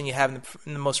numbers than you have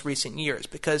in the most recent years,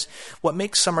 because what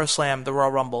makes SummerSlam, the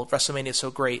Royal Rumble, WrestleMania so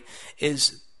great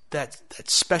is that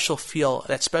special feel,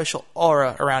 that special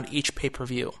aura around each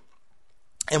pay-per-view.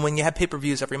 And when you have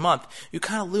pay-per-views every month, you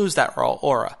kind of lose that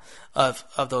aura of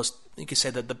those, you could say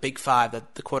that the big five,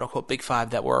 the quote-unquote big five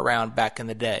that were around back in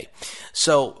the day.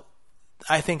 So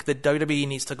I think that WWE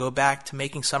needs to go back to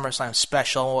making SummerSlam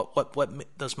special, what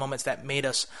those moments that made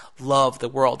us love the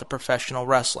world of professional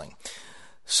wrestling.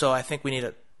 So I think we need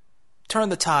to turn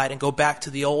the tide and go back to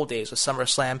the old days of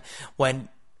SummerSlam when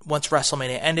once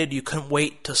WrestleMania ended, you couldn't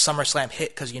wait till SummerSlam hit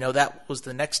because, that was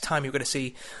the next time you're going to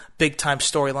see big-time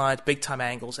storylines, big-time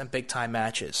angles, and big-time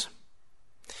matches.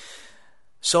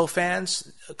 So,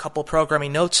 fans, a couple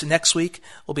programming notes. Next week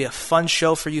will be a fun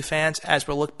show for you fans as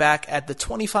we'll look back at the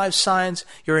 25 signs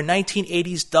you're a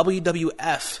 1980s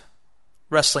WWF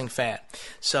wrestling fan.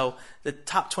 So, the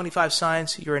top 25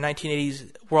 signs you're a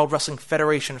 1980s World Wrestling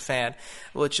Federation fan,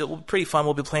 which will be pretty fun.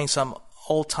 We'll be playing some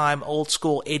old-time,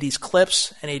 old-school 80s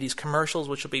clips and 80s commercials,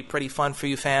 which will be pretty fun for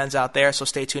you fans out there, so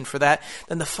stay tuned for that.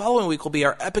 Then the following week will be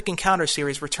our Epic Encounter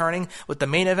series, returning with the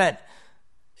main event.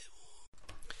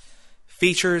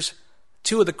 Features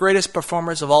two of the greatest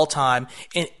performers of all time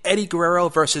in Eddie Guerrero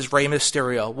versus Rey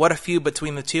Mysterio. What a feud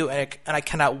between the two, and I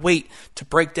cannot wait to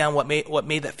break down what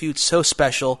made that feud so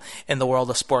special in the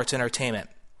world of sports entertainment.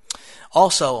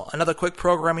 Also, another quick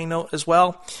programming note as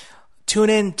well.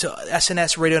 Tune in to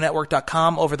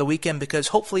SNSRadioNetwork.com over the weekend, because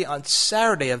hopefully on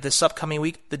Saturday of this upcoming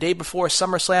week, the day before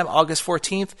SummerSlam, August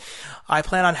 14th, I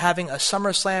plan on having a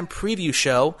SummerSlam preview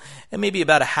show, and maybe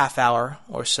about a half hour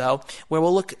or so, where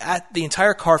we'll look at the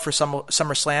entire card for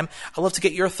SummerSlam. I'd love to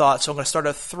get your thoughts, so I'm going to start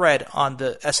a thread on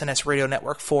the SNS Radio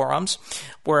Network forums,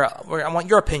 where I want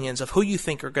your opinions of who you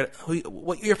think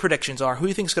what your predictions are, who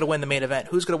you think is going to win the main event,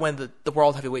 who's going to win the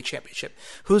World Heavyweight Championship,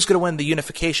 who's going to win the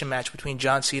unification match between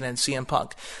John Cena and CM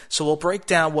Punk. So we'll break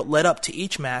down what led up to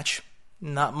each match.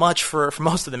 Not much for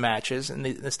most of the matches in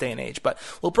this day and age, but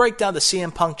we'll break down the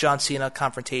CM Punk John Cena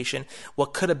confrontation,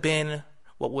 what could have been,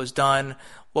 what was done,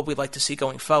 what we'd like to see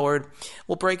going forward.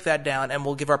 We'll break that down and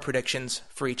we'll give our predictions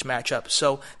for each matchup.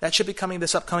 So that should be coming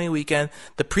this upcoming weekend,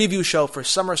 the preview show for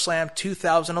SummerSlam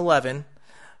 2011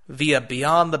 via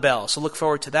Beyond the Bell. So look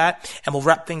forward to that, and we'll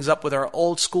wrap things up with our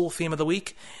old school theme of the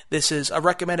week. This is a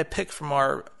recommended pick from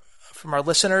our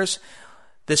listeners.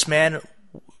 This man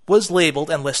was labeled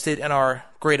and listed in our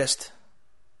greatest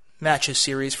matches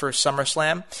series for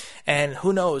SummerSlam, and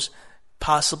who knows,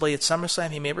 possibly at SummerSlam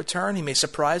he may return, he may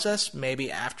surprise us,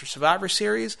 maybe after Survivor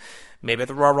Series, maybe at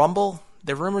the Royal Rumble.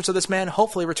 There are rumors of this man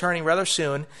hopefully returning rather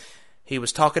soon. He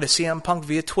was talking to CM Punk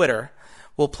via Twitter.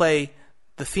 We'll play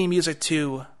the theme music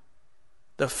to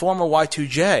the former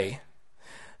Y2J,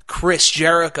 Chris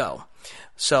Jericho.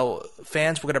 So,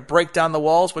 fans, we're going to break down the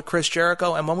walls with Chris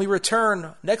Jericho, and when we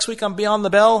return next week on Beyond the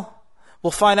Bell,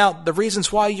 we'll find out the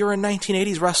reasons why you're a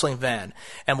 1980s wrestling fan.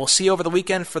 And we'll see you over the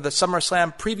weekend for the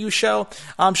SummerSlam preview show.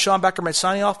 I'm Sean Beckerman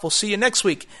signing off. We'll see you next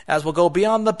week as we'll go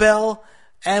Beyond the Bell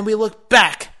and we look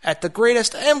back at the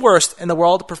greatest and worst in the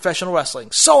world of professional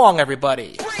wrestling. So long,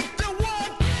 everybody.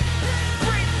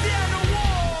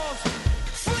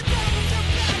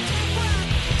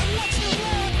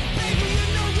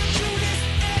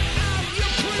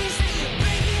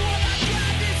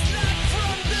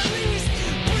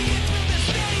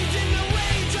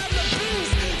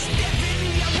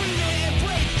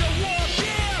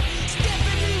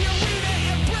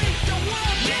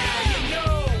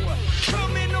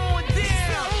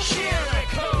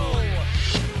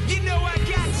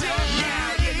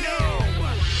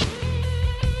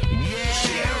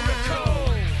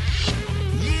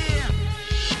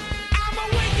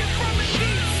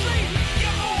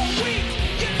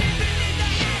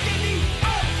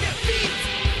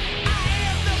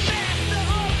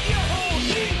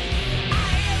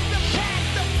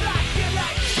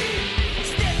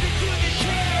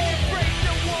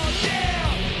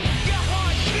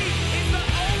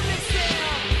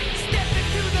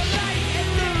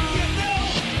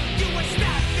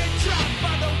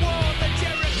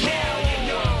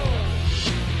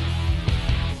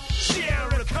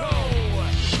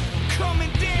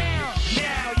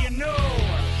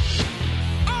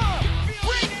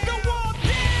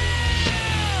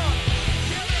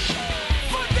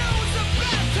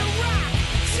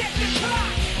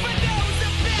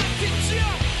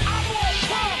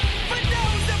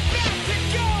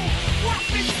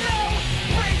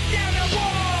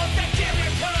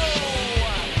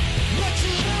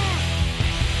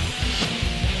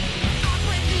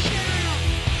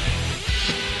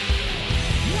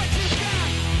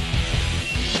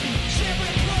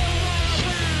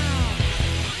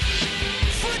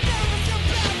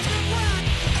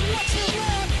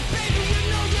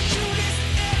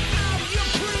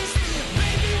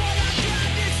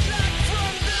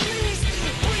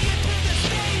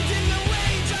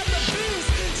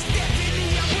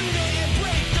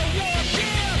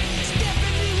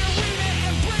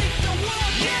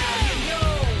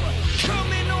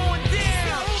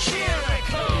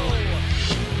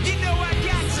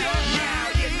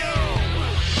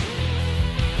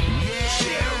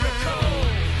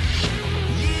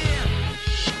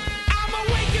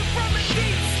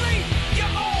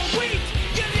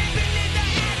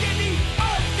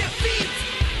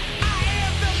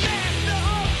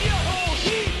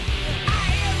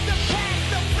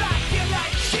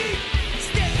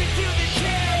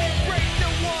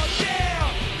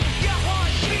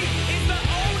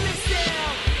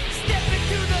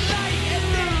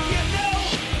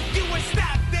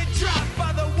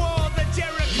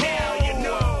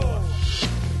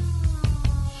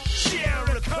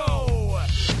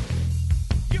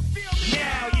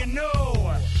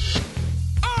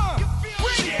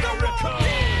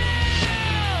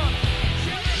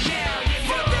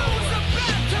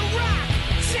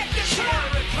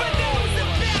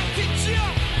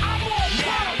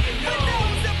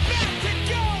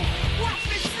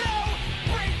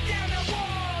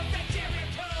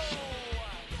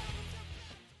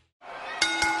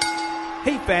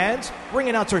 Hey fans, ring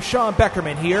announcer Sean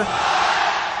Beckerman here.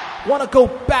 Want to go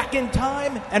back in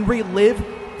time and relive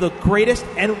the greatest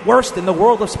and worst in the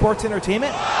world of sports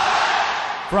entertainment?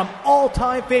 From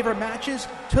all-time favorite matches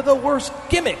to the worst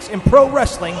gimmicks in pro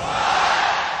wrestling,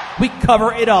 we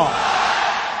cover it all.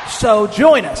 So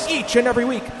join us each and every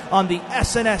week on the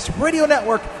SNS Radio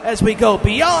Network as we go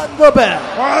beyond the bell.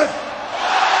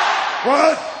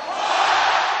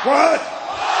 What?